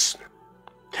LBS.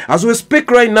 As we speak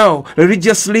right now,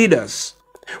 religious leaders,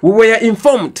 we were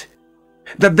informed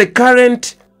that the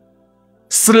current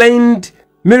slain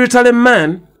military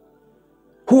man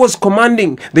who was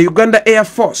commanding the Uganda Air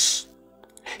Force,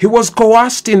 he was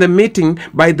coerced in the meeting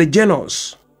by the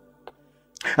generals,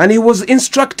 and he was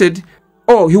instructed,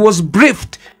 or he was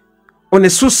briefed on a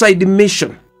suicide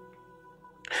mission.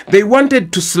 They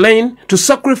wanted to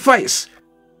sacrifice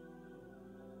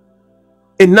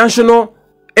a national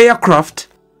aircraft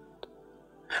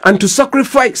and to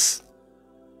sacrifice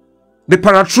the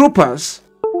paratroopers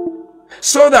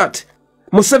so that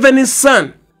Museveni's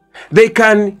son, they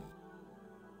can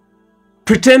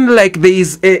pretend like there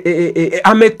is a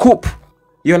army coup.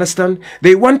 You understand?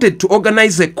 They wanted to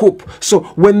organize a coup. So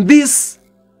when this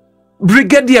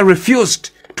brigadier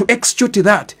refused to execute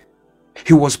that,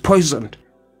 he was poisoned.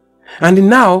 And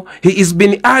now he is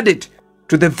being added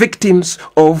to the victims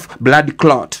of blood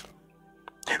clot.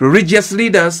 Religious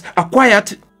leaders are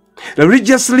quiet.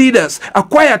 Religious leaders are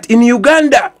quiet in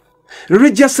Uganda.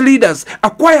 Religious leaders are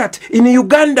quiet in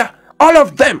Uganda. All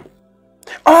of them.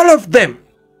 All of them.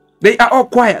 They are all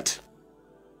quiet.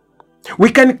 We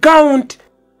can count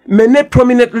many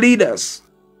prominent leaders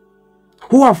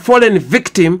who have fallen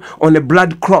victim on a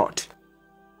blood clot.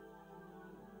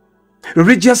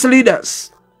 Religious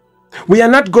leaders, we are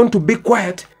not going to be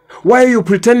quiet. Why are you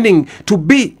pretending to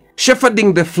be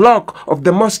shepherding the flock of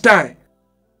the Most High?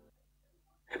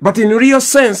 But in real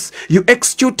sense, you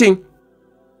executing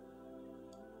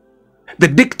the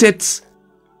dictates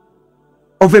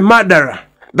of a murderer,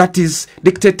 that is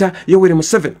dictator Yoweri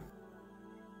Museveni.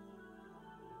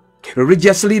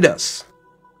 Religious leaders,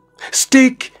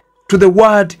 stick to the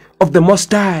word of the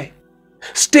Most High.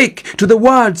 Stick to the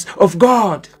words of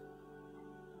God.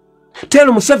 Tell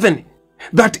Museveni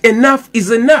that enough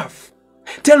is enough.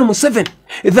 Tell Museveni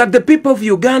that the people of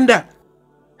Uganda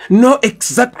know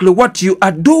exactly what you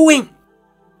are doing.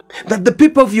 That the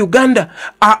people of Uganda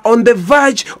are on the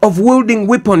verge of wielding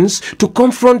weapons to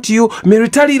confront you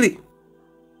militarily.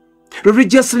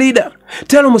 Religious leader,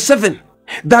 tell Museveni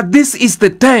that this is the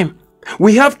time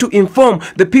we have to inform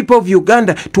the people of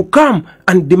Uganda to come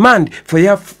and demand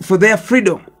for their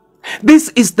freedom. This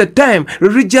is the time,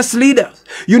 religious leaders.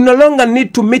 You no longer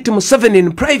need to meet Museveni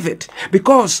in private,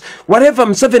 because whatever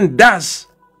Museveni does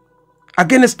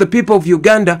against the people of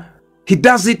Uganda, he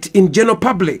does it in general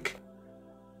public.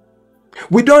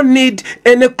 We don't need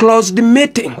any closed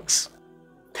meetings.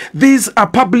 These are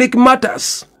public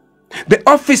matters. The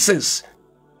offices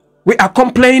we are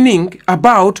complaining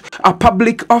about are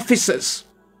public offices.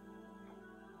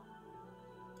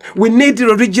 We need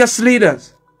religious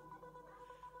leaders.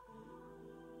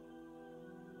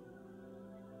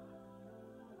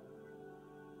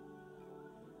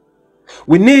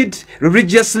 We need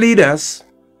religious leaders.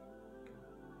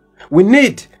 We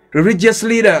need religious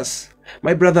leaders.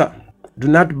 My brother, do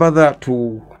not bother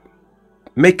to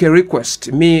make a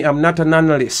request. Me, I'm not an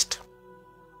analyst.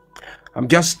 I'm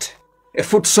just a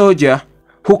foot soldier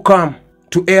who come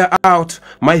to air out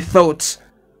my thoughts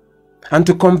and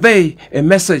to convey a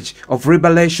message of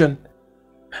revelation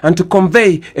and to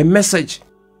convey a message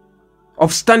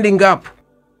of standing up,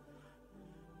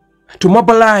 to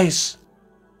mobilize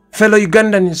fellow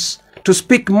Ugandans to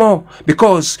speak more,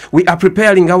 because we are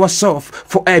preparing ourselves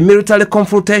for a military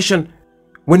confrontation.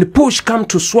 When push comes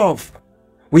to shove,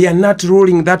 we are not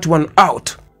ruling that one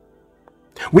out.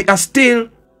 We are still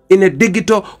in a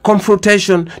digital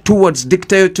confrontation towards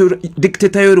dictator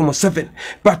Museveni.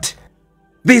 But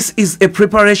this is a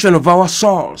preparation of our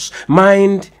souls,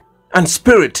 mind, and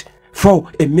spirit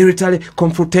for a military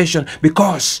confrontation,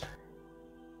 because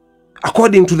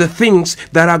according to the things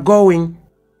that are going,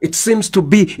 it seems to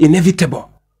be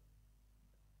inevitable.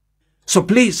 So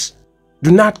please,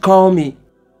 do not call me.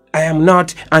 I am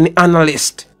not an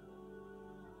analyst.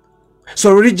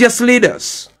 So religious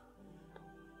leaders,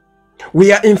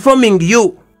 we are informing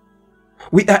you.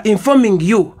 We are informing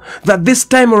you that this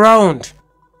time around,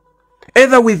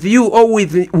 either with you or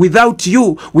without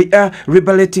you, we are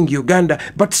liberating Uganda.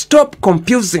 But stop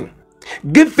confusing,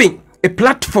 giving a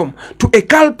platform to a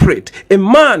culprit, a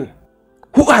man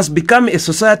who has become a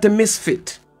society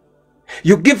misfit.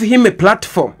 You give him a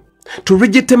platform to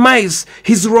legitimize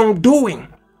his wrongdoing.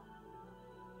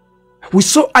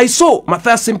 I saw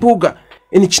Matthias Mpuuga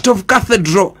in Chitov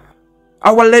Cathedral,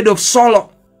 Our Lady of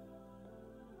Solo.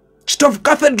 Chitov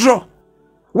Cathedral,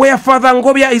 where Father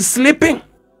Ngobia is sleeping.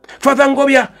 Father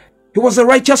Ngobia, he was a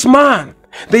righteous man.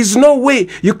 There is no way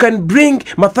you can bring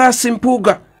Matthias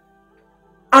Mpuuga,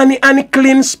 an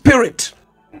unclean spirit.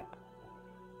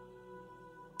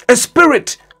 A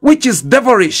spirit which is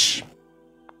devilish.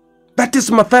 That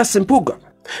is Matthias Mpuuga.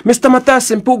 Mr.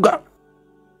 Matthias Mpuuga,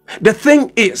 the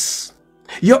thing is,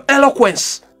 your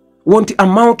eloquence won't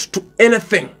amount to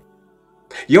anything.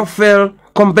 Your failed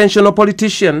conventional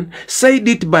politician said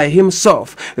it by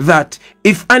himself that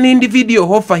if an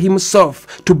individual offer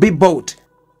himself to be bought,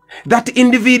 that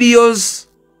individual's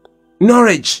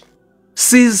knowledge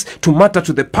ceases to matter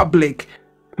to the public.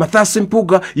 Matthias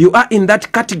Mpuuga, you are in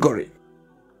that category.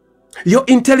 Your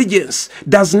intelligence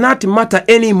does not matter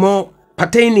anymore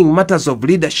pertaining matters of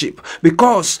leadership,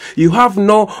 because you have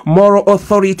no moral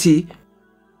authority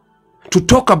to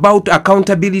talk about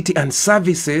accountability and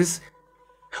services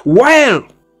while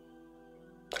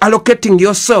allocating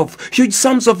yourself huge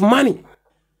sums of money.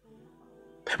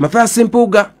 Matthias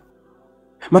Mpuuga,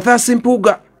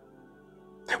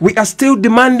 we are still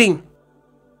demanding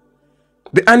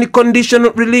the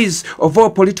unconditional release of all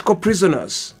political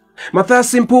prisoners.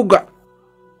 Matthias Mpuuga,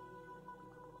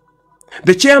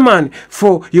 the chairman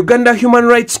for Uganda Human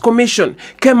Rights Commission,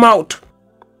 came out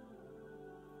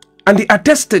and he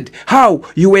attested how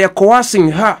you were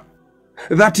coercing her,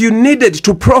 that you needed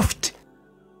to profit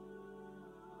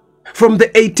from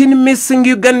the 18 missing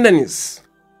Ugandans.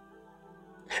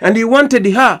 And you wanted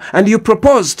her, and you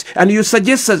proposed, and you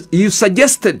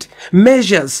suggested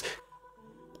measures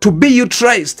to be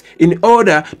utilized in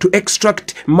order to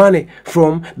extract money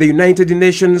from the United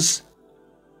Nations.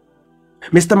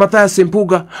 Mr. Matthias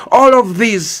Mpuuga, all of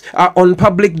these are on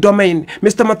public domain.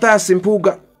 Mr. Matthias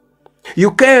Mpuuga,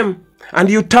 you came and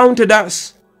you taunted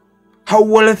us how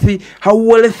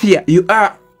wealthier you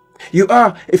are. You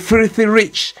are a filthy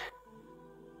rich.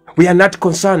 We are not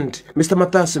concerned, Mr.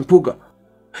 Matthias Mpuuga.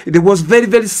 It was very,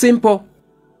 very simple.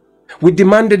 We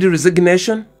demanded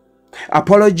resignation,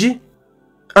 apology,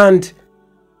 and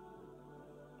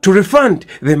to refund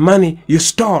the money you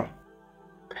stole.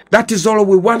 That is all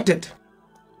we wanted.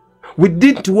 We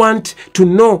didn't want to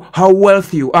know how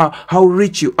wealthy you are, how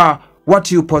rich you are,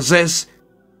 what you possess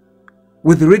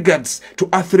with regards to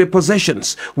earthly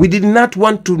possessions. We did not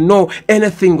want to know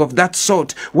anything of that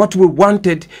sort. What we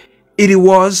wanted, it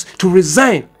was to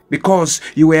resign, because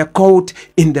you were caught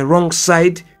in the wrong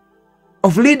side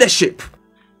of leadership.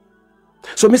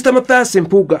 So Mr. Matthias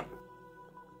Mpuuga,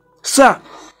 sir,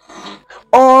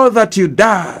 all that you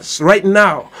does right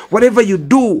now, whatever you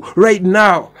do right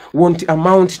now, won't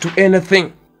amount to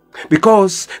anything,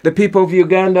 because the people of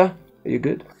Uganda, are you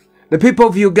good? The people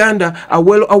of Uganda are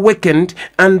well awakened,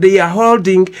 and they are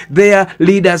holding their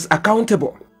leaders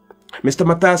accountable. Mr.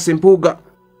 Matthias Mpuuga,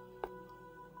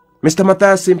 Mr.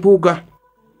 Matthias Mpuuga,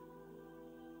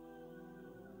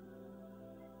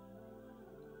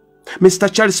 Mr.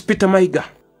 Charles Peter Maiga,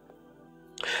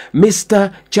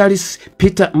 Mr. Charles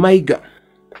Peter Maiga,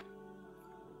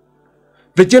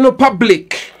 the general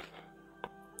public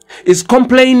is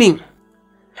complaining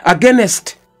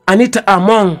against Anita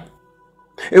Among,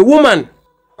 a woman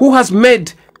who has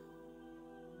made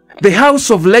the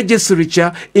House of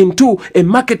Legislature into a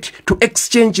market to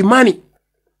exchange money.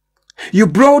 You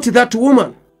brought that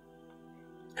woman.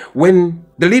 When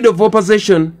the leader of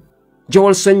opposition,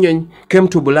 Joel Senyon, came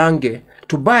to Bulange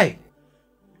to buy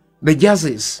the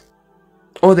jerseys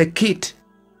or the kit,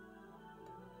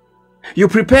 you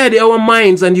prepared our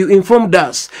minds and you informed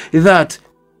us that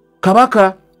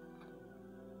Kabaka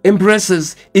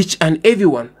embraces each and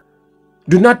everyone.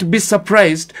 Do not be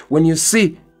surprised when you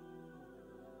see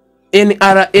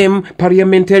NRM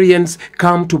parliamentarians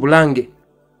come to Bulange.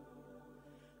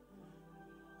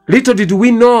 Little did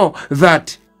we know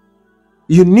that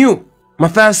you knew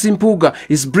Mathias Mpuuga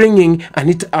is bringing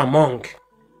Anita Among.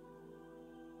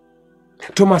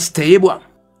 Thomas Teebwa,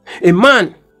 a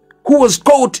man who was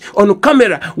caught on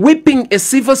camera whipping a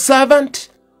civil servant,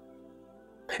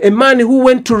 a man who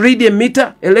went to read a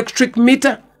meter, electric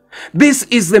meter. This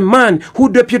is the man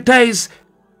who deputized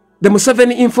the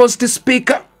Museveni enforced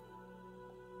speaker.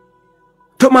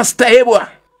 Thomas Teebwa,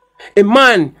 a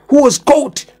man who was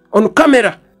caught on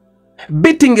camera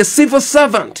beating a civil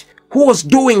servant who was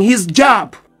doing his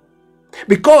job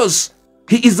because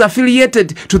he is affiliated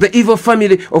to the evil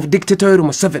family of Dictator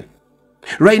Museveni.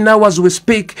 Right now as we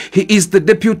speak, he is the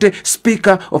deputy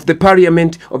speaker of the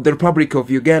parliament of the Republic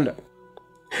of Uganda.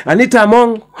 Anita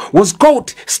Among was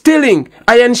caught stealing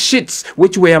iron sheets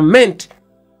which were meant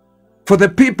for the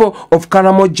people of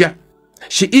Karamoja.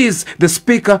 She is the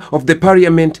speaker of the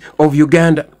parliament of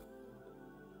Uganda.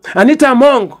 Anita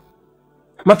Among,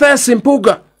 Mathias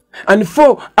Mpuuga, and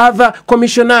 4 other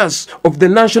commissioners of the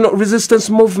National Resistance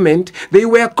Movement, they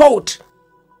were caught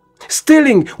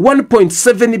stealing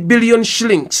 1.7 billion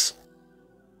shillings.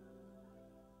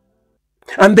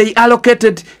 And they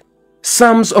allocated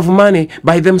sums of money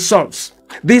by themselves.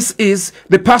 This is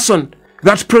the person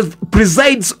that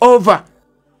presides over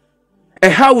a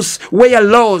house where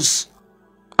laws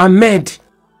are made.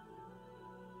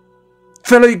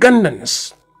 Fellow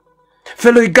Ugandans,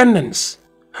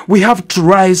 we have to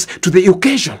rise to the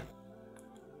occasion.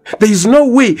 There is no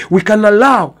way we can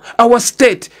allow our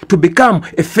state to become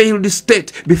a failed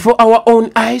state before our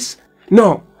own eyes.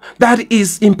 No, that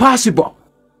is impossible.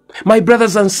 My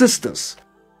brothers and sisters,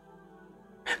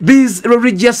 these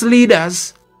religious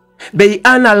leaders, they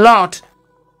earn a lot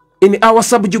in our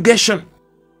subjugation.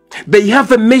 They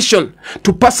have a mission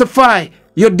to pacify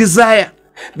your desire.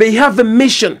 They have a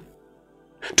mission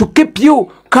to keep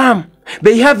you calm.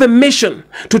 They have a mission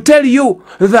to tell you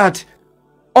that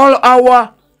all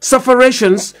our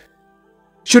sufferings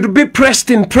should be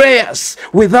pressed in prayers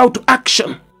without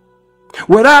action.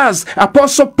 Whereas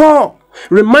Apostle Paul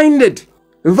reminded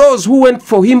those who went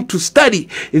for him to study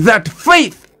that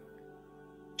faith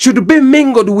should be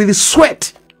mingled with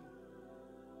sweat.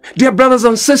 Dear brothers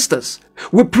and sisters,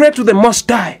 we pray to the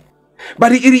Most High,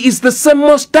 but it is the same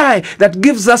Most High that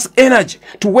gives us energy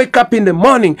to wake up in the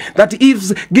morning, that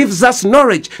gives us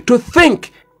knowledge to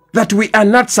think that we are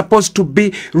not supposed to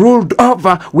be ruled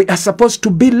over, we are supposed to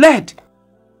be led.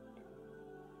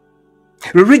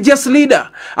 Religious leaders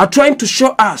are trying to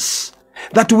show us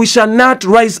that we shall not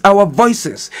raise our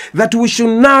voices, that we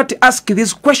should not ask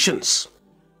these questions.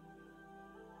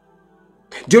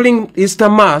 During Easter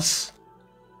Mass,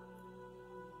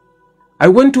 I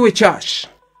went to a church,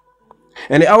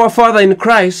 and our Father in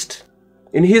Christ,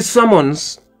 in his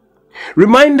sermons,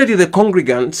 reminded the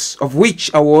congregants, of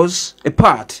which I was a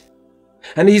part,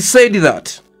 and he said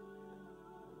that,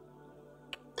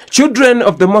 children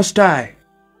of the Most High,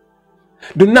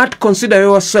 do not consider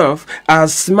yourself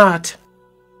as smart,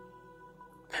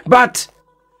 but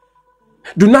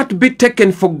do not be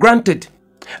taken for granted.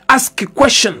 Ask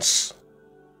questions.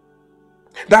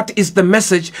 That is the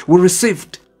message we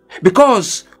received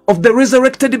because of the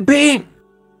resurrected being.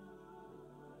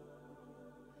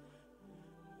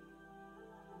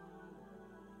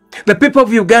 The people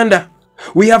of Uganda,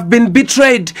 we have been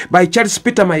betrayed by Charles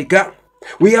Peter Mayiga.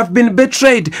 We have been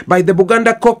betrayed by the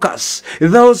Buganda caucus,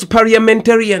 those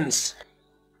parliamentarians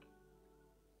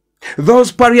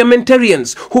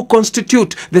who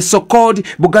constitute the so-called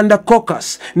Buganda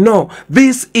caucus. No,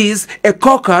 this is a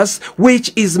caucus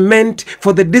which is meant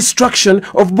for the destruction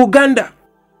of Buganda.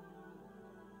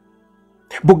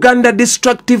 Buganda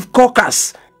Destructive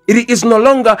Caucus. It is no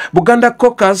longer Buganda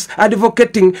caucus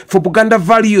advocating for Buganda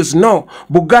values. No,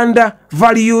 Buganda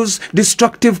Values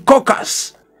Destructive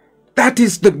Caucus.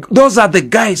 Those are the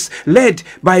guys led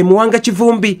by Mwanga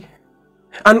Chivumbi.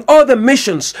 And all the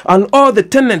missions and all the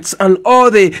tenets and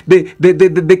all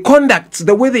the conducts,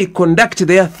 the way they conduct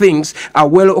their things are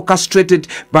well orchestrated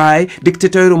by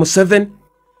Dictator Museveni,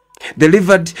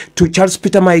 delivered to Charles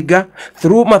Peter Mayiga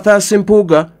through Mathias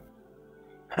Mpuuga,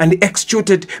 and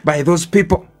executed by those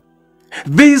people.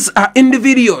 These are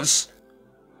individuals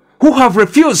who have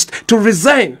refused to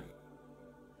resign.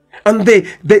 And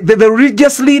the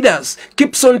religious leaders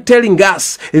keeps on telling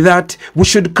us that we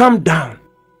should calm down.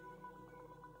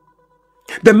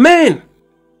 The man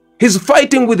is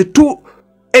fighting with a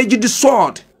two-edged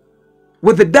sword,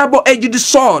 with a double-edged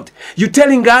sword. You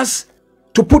telling us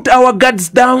to put our guards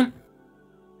down?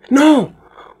 No.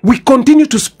 We continue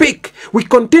to speak. We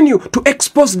continue to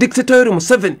expose dictatorial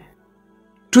Museveni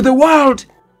to the world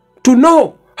to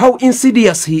know how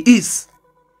insidious he is.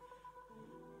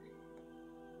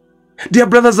 Dear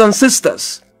brothers and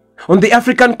sisters, on the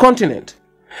African continent,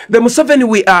 the Museveni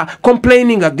we are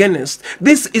complaining against,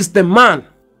 this is the man.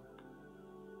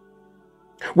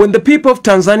 When the people of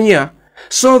Tanzania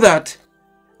saw that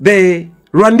the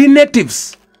Rwandi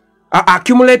natives are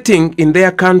accumulating in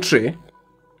their country,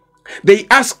 they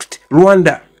asked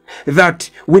Rwanda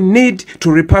that we need to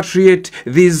repatriate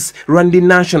these Rwandi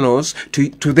nationals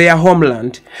to their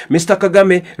homeland. Mr.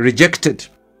 Kagame rejected.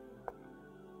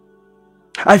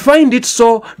 I find it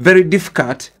so very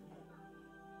difficult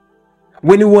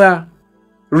when we are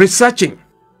researching,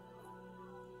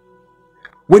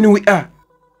 when we are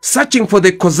searching for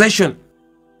the causation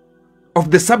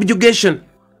of the subjugation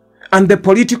and the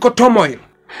political turmoil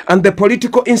and the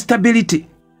political instability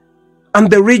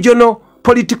and the regional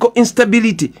political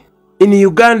instability in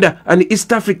Uganda and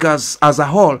East Africa as a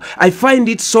whole. I find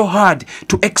it so hard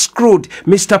to exclude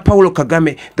Mr. Paulo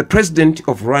Kagame, the president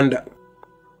of Rwanda.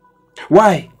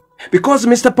 Why? Because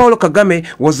Mr. Paulo Kagame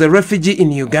was a refugee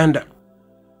in Uganda.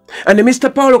 And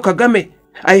Mr. Paulo Kagame,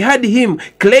 I heard him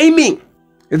claiming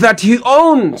that he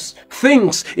owns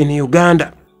things in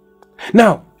Uganda.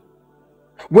 Now,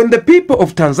 when the people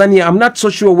of Tanzania, I'm not so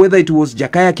sure whether it was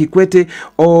Jakaya Kikwete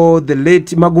or the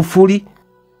late Magufuli,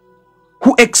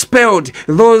 who expelled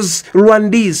those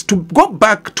Rwandese to go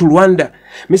back to Rwanda,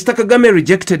 Mr. Kagame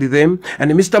rejected them,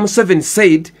 and Mr. Museveni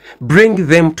said, bring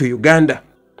them to Uganda.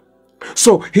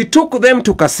 So he took them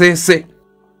to Kasese.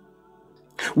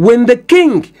 When the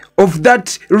king of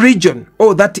that region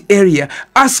or that area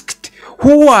asked,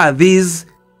 who are these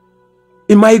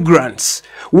immigrants?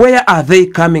 Where are they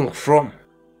coming from?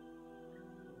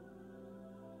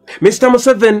 Mr.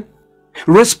 Museveni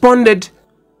responded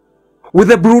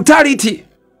with a brutality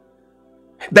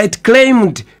that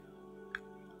claimed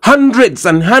hundreds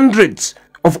and hundreds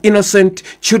of innocent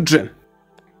children.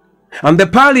 And the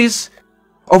palace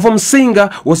of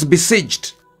Msinga was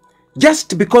besieged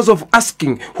just because of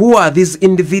asking, who are these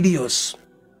individuals?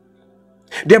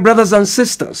 Dear brothers and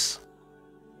sisters,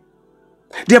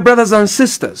 Mr.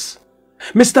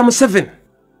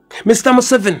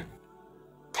 Museveni,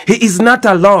 he is not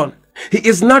alone. He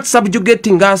is not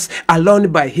subjugating us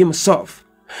alone by himself.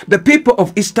 The people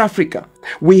of East Africa,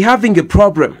 we're having a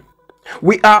problem.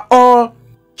 We are all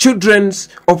children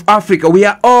of Africa. We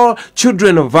are all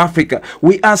children of Africa.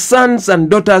 We are sons and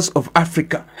daughters of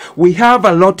Africa. We have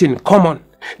a lot in common,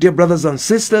 dear brothers and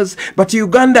sisters. But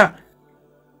Uganda,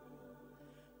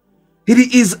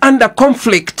 it is under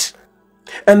conflict.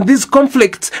 And these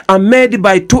conflicts are made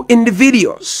by two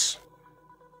individuals.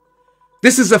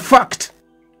 This is a fact.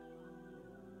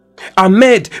 Are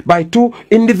made by two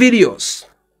individuals.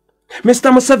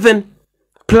 Mr. Museveni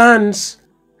plans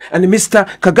and Mr.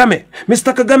 Kagame.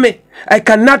 Mr. Kagame, I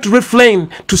cannot refrain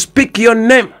to speak your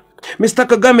name. Mr.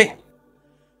 Kagame,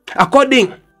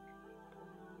 according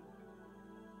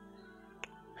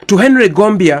to Henry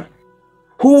Gombia,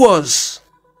 who was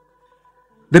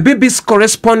the BBC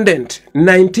correspondent in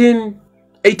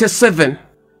 1987,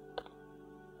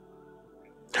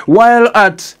 while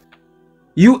at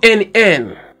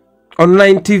UNN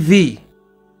online TV,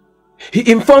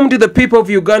 he informed the people of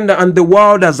Uganda and the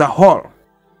world as a whole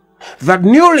that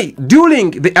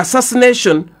during the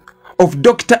assassination of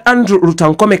Dr. Andrew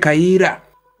Rutankome Kayiira,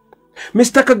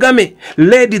 Mr. Kagame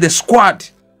led the squad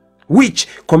which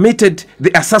committed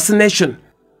the assassination.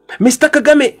 Mr.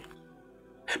 Kagame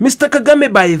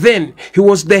by then, he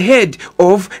was the head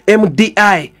of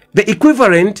MDI, the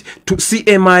equivalent to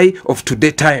CMI of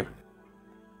today time.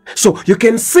 So you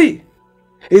can see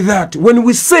that when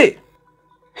we say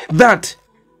that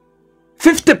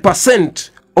 50%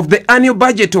 of the annual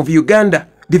budget of Uganda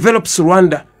develops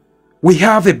Rwanda, we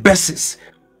have a basis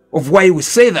of why we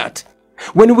say that.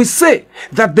 When we say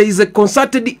that there is a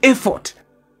concerted effort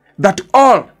that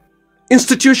all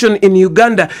institutions in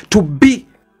Uganda to be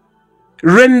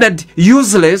rendered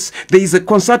useless, there is a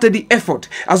concerted effort.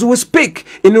 As we speak,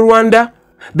 in Rwanda,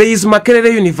 there is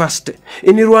Makerere University.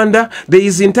 In Rwanda, there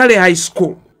is Intale High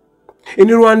School. In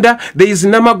Rwanda, there is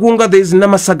Namagunga, there is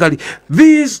Namasagali.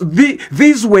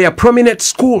 These were prominent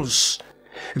schools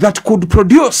that could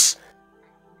produce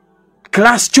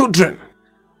class children.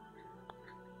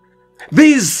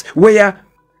 These were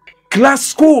class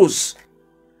schools,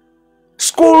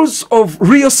 schools of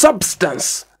real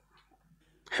substance.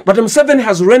 But Museveni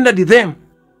has rendered them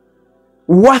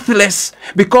worthless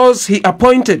because he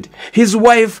appointed his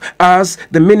wife as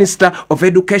the Minister of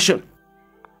Education.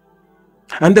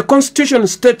 And the Constitution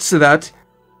states that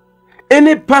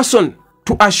any person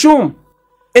to assume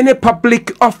any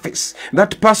public office,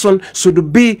 that person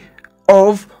should be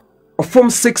of Form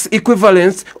 6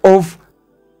 equivalence of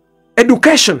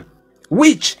education,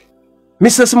 which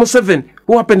Mrs. Museveni,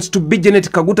 who happens to be Janet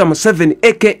Kaguta Museveni,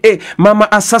 aka Mama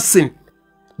Assassin,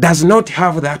 does not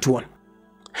have that one.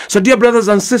 So dear brothers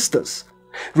and sisters,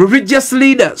 religious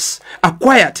leaders are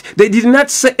quiet. They did not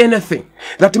say anything.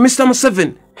 That Mr.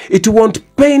 Museveni, it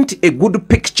won't paint a good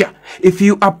picture if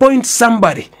you appoint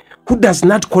somebody who does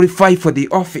not qualify for the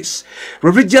office.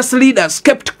 Religious leaders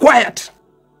kept quiet.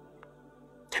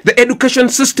 The education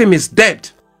system is dead.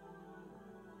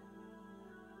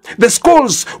 The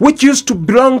schools which used to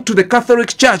belong to the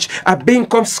Catholic Church are being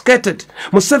confiscated.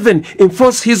 Museveni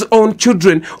enforced his own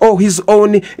children or his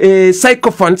own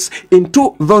sycophants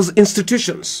into those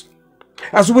institutions.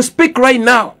 As we speak right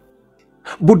now,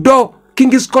 Budo,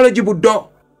 King's College Budo,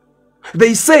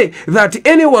 they say that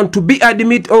anyone to be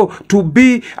admitted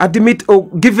or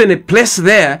given a place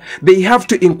there, they have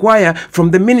to inquire from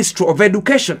the Ministry of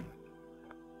Education.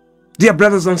 Dear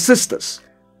brothers and sisters,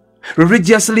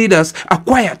 religious leaders are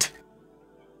quiet.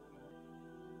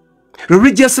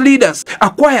 Religious leaders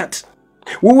are quiet.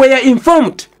 We were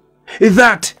informed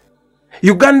that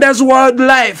Uganda's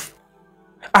wildlife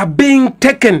are being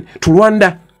taken to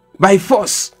Rwanda by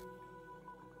force.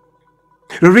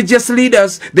 Religious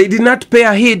leaders, they did not pay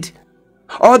a heed.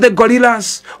 All the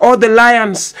gorillas, all the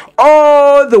lions,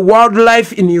 all the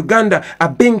wildlife in Uganda are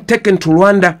being taken to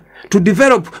Rwanda to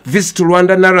develop Visit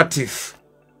Rwanda narrative.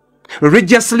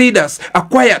 Religious leaders are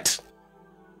quiet.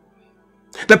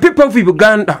 The people of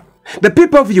Uganda, the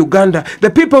people of Uganda, the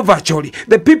people of Acholi,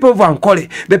 the people of Ankole,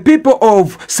 the people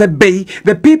of Sebei,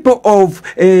 the people of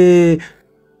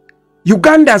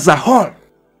Uganda as a whole,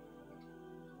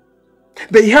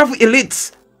 they have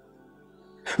elites.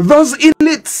 Those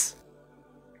elites,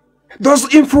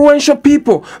 those influential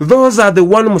people, those are the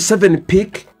one Museveni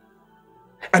pick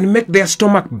and make their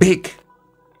stomach big.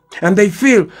 And they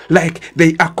feel like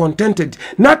they are contented,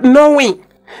 not knowing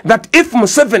that if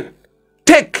Museveni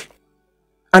take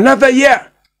another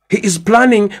year, he is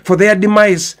planning for their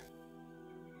demise.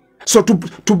 So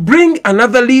to bring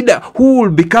another leader who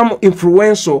will become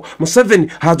influential,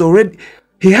 Museveni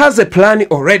has a plan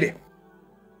already.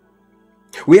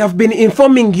 We have been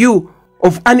informing you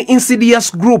of an insidious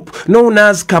group known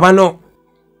as Kabano.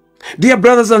 Dear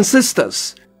brothers and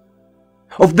sisters,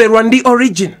 of the Rwandi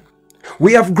origin,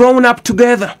 we have grown up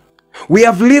together. We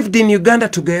have lived in Uganda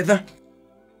together.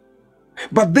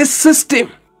 But this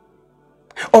system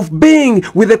of being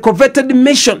with a coveted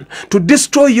mission to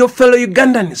destroy your fellow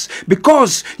Ugandans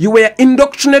because you were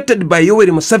indoctrinated by Yoweri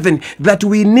Museveni that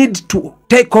we need to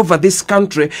take over this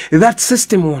country, that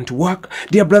system won't work.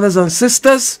 Dear brothers and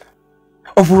sisters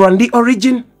of Rwandi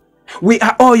origin, we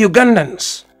are all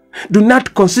Ugandans. Do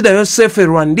not consider yourself a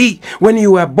Rwandi when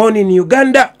you were born in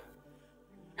Uganda.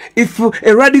 If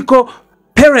a radical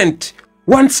parent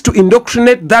wants to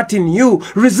indoctrinate that in you,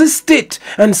 resist it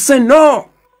and say no.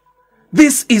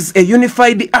 This is a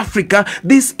unified Africa.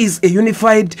 This is a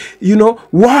unified,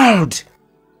 world.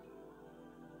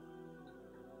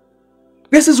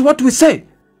 This is what we say.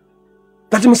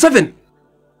 That Museveni,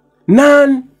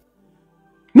 no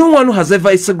one has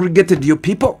ever segregated your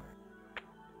people.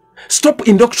 Stop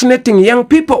indoctrinating young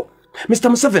people. Mr.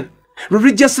 Museveni,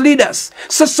 religious leaders,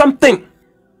 say something.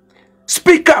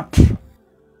 Speak up.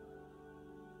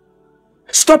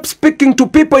 Stop speaking to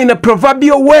people in a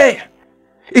proverbial way.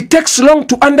 It takes long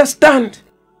to understand.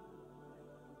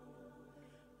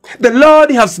 The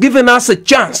Lord has given us a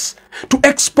chance to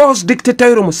expose Dictator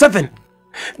Yoweri Museveni.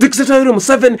 Dictator Yoweri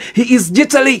Museveni, he is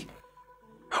jittery.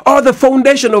 All the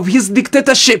foundation of his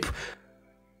dictatorship,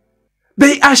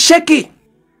 they are shaky.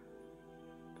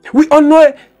 We are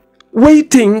not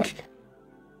waiting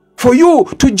for you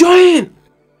to join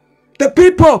the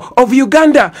people of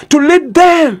Uganda, to lead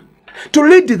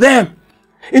them,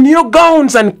 in your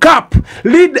gowns and cap.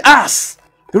 Lead us,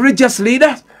 religious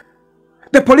leaders.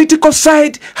 The political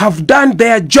side have done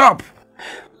their job.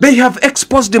 They have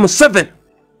exposed Museveni.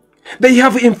 They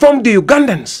have informed the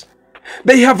Ugandans.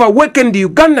 They have awakened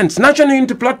Ugandans, National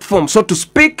Unity Platform, so to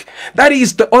speak. That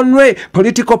is the only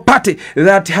political party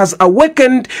that has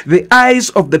awakened the eyes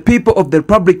of the people of the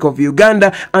Republic of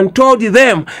Uganda and told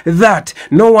them that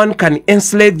no one can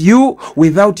enslave you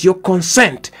without your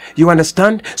consent. You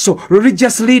understand? So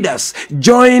religious leaders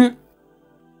join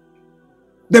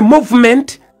the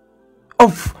movement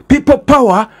of people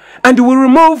power and will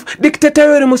remove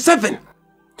dictator Museveni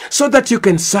so that you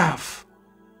can serve,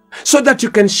 so that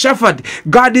you can shepherd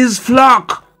God's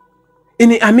flock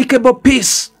in amicable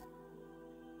peace.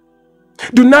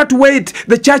 Do not wait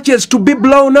the churches to be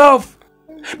blown off,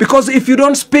 because if you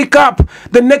don't speak up,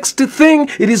 the next thing,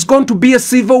 it is going to be a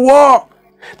civil war.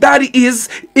 That is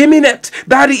imminent.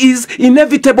 That is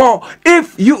inevitable.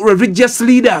 If you religious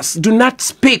leaders do not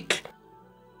speak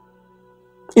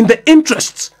in the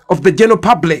interests of the general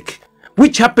public,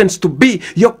 which happens to be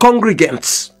your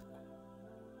congregants.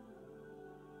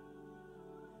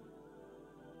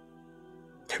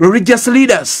 Religious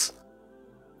leaders,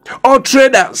 all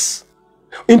traders,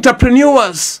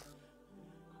 entrepreneurs,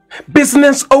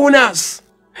 business owners,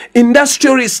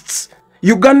 industrialists,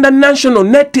 Ugandan national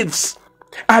natives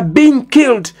are being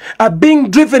killed, are being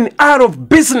driven out of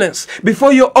business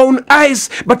before your own eyes,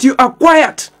 but you are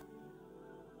quiet.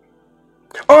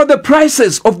 All the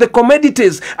prices of the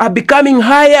commodities are becoming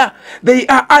higher. They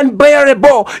are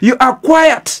unbearable. You are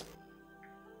quiet.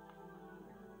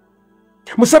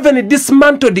 Museveni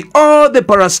dismantled all the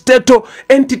parastatal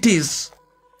entities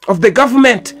of the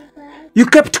government. You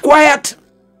kept quiet.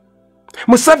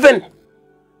 Museveni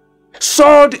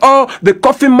sold all the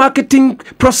coffee marketing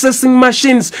processing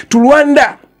machines to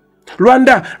Rwanda.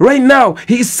 Rwanda, right now,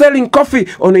 he is selling coffee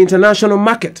on the international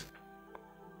market.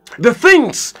 The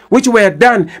things which were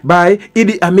done by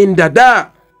Idi Amin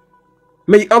Dada.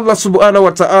 May Allah subhanahu wa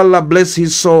ta'ala bless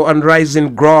his soul and rise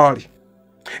in glory.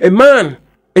 A man,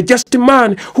 a just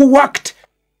man who worked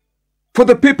for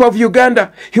the people of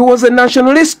Uganda. He was a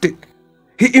nationalistic.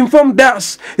 He informed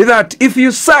us that if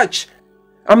you search,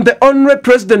 I'm the only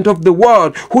president of the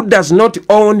world who does not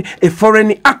own a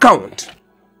foreign account.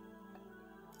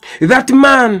 That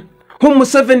man whom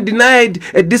Museveni denied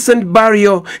a decent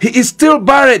burial, he is still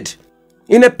buried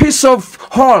in a piece of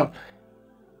hall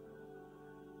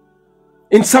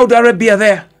in Saudi Arabia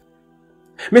there.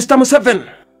 Mr.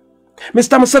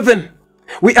 Museveni,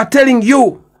 we are telling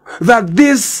you that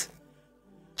this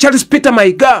Charles Peter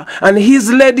Maiga and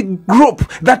his led group,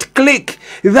 that clique,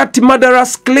 that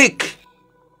murderous clique,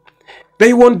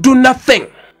 they won't do nothing.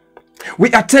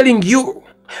 We are telling you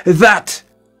that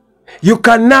you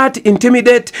cannot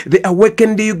intimidate the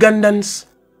awakened Ugandans.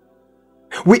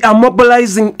 We are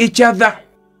mobilizing each other.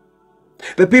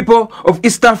 The people of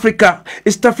East Africa,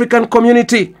 East African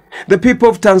community, the people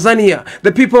of Tanzania,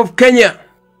 the people of Kenya.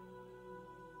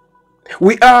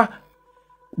 We are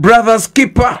brothers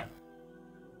keeper.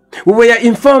 We were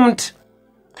informed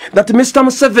that Mr.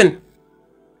 Museveni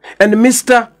and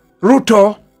Mr.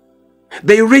 Ruto,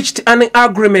 they reached an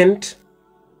agreement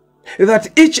that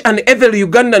each and every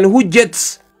Ugandan who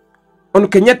jets on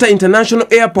Kenyatta International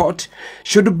Airport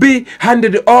should be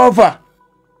handed over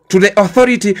to the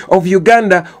authority of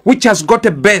Uganda, which has got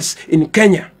a base in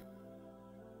Kenya.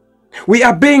 We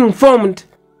are being informed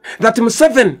that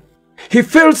Museveni, he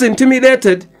feels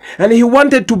intimidated and he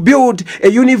wanted to build a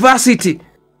university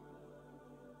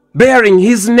bearing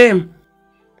his name.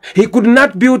 He could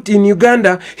not build in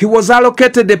Uganda. He was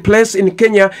allocated a place in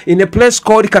Kenya, in a place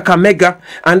called Kakamega,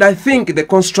 and I think the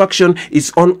construction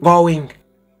is ongoing.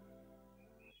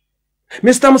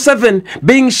 Mr. Museveni,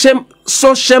 being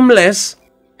so shameless,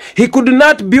 he could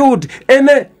not build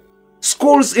any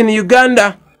schools in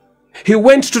Uganda. He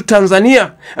went to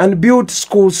Tanzania and built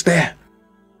schools there.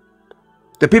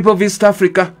 The people of East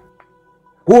Africa,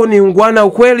 huu ni ungwana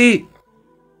ukweli,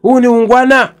 huu ni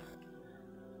ungwana.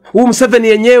 Huu Museveni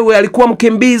yenyewe alikuwa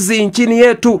mkimbizi nchini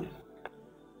yetu.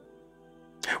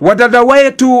 Wadada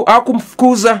wetu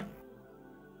hawakumfukuza.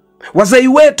 Wazee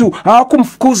wetu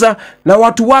hawakumfukuza, na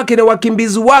watu wake na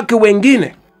wakimbizi wake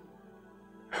wengine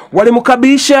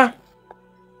walimkabisha.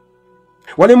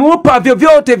 Walimupa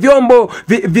vyovyote vyombo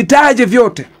vitaje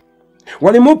vyote.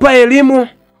 Walimupa elimu,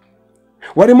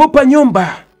 walimupa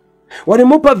nyumba,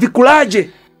 walimupa vikulaje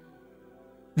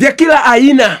vya kila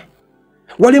aina.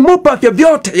 Walimupa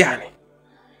vyovyote yani.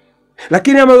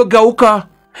 Lakini amegeuka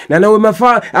na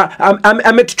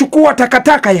ametuchukua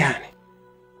takataka yani.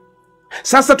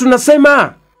 Sasa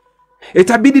tunasema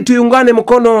itabidi tuungane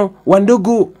mkono wa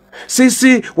ndugu.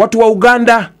 Sisi watu wa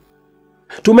Uganda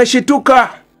tumeshituka.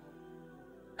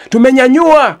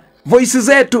 Tumenyanyua voice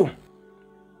zetu.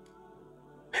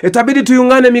 Itabidi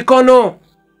tuungane mikono.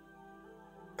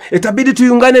 Itabidi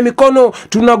tuungane mikono.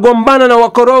 Tunagombana na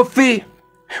wakorofi.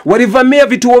 Walivamia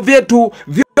vituo vyetu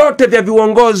vyote vya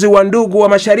viongozi wa ndugu wa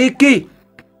mashariki.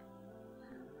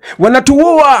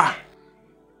 Wanatuua.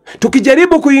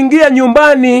 Tukijaribu kuingia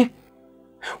nyumbani,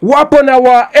 wapo na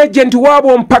wa agent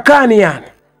wao mpakani yani.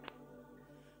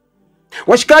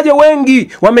 Washikaje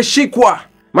wengi wameshikwa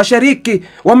mashariki,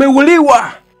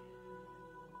 wameuliwa.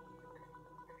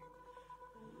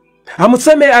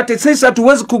 Hamuseme ati sisi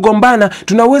hatuwezi kugombana.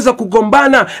 Tunaweza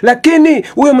kugombana, lakini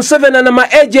huyo Museveni ana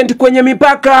maagent kwenye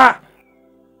mipaka.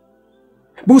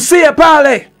 Busia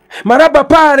pale, Maraba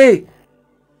pale,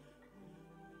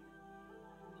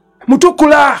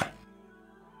 Mutukula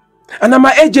ana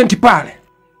maagent pale.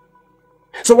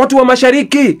 So watu wa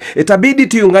mashariki, itabidi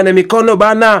tuungane mikono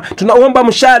bana. Tunaomba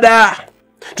mshada.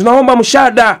 Tunaomba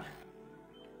mshada.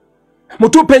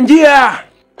 Mutupe njia.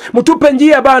 Mutupe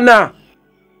njia bana.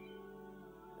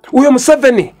 Huyo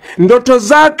Museveni ndoto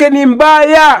zake ni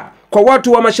mbaya kwa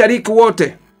watu wa mashariki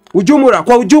wote.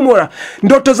 Kwa ujumla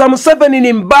ndoto za Museveni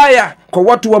ni mbaya kwa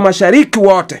watu wa mashariki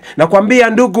wote. Nakwambia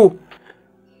ndugu,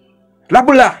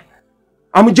 labda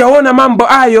hamjaona mambo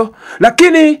hayo,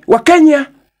 lakini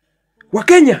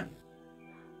Wakenya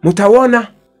mtaona.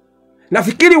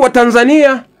 Nafikiri wa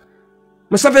Tanzania,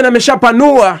 Museveni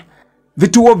ameshapanua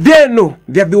vituo vyenu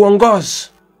vya viongozi.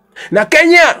 Na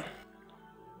Kenya,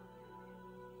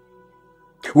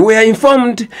 we are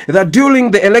informed that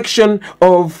during the election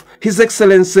of His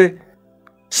Excellency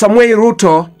Samuel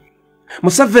Ruto,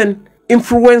 Museveni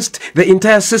influenced the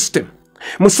entire system.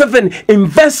 Museveni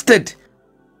invested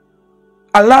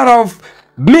a lot of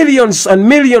millions and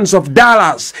millions of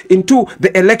dollars into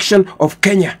the election of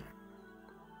Kenya,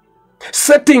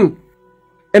 setting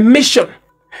a mission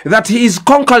that he is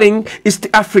conquering East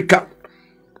Africa.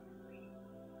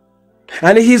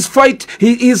 And he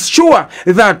is sure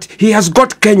that he has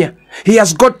got Kenya, he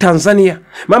has got Tanzania.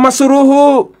 Mama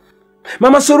Suluhu,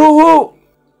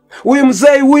 huyu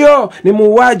mzee huyo ni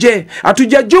muuaje.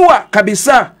 Hatujajua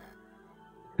kabisa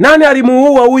nani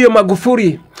alimuua huyo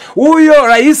Magufuli, huyo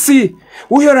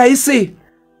raisi.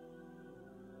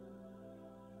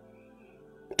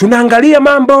 Tunaangalia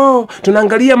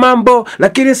mambo,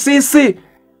 lakini sisi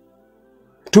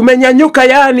tumenyanyuka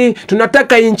yani,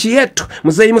 tunataka inchi yetu.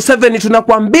 Mzee Museveni,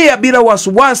 tunakwambia bila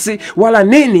wasiwasi wala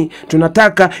nini,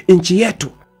 tunataka inchi yetu.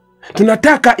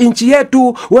 Tunataka inchi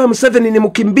yetu. Wewe Museveni ni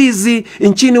mkimbizi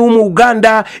nchini humu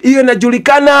Uganda. Hiyo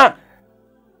inajulikana.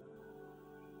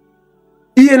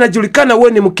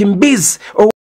 Wewe ni mkimbizi.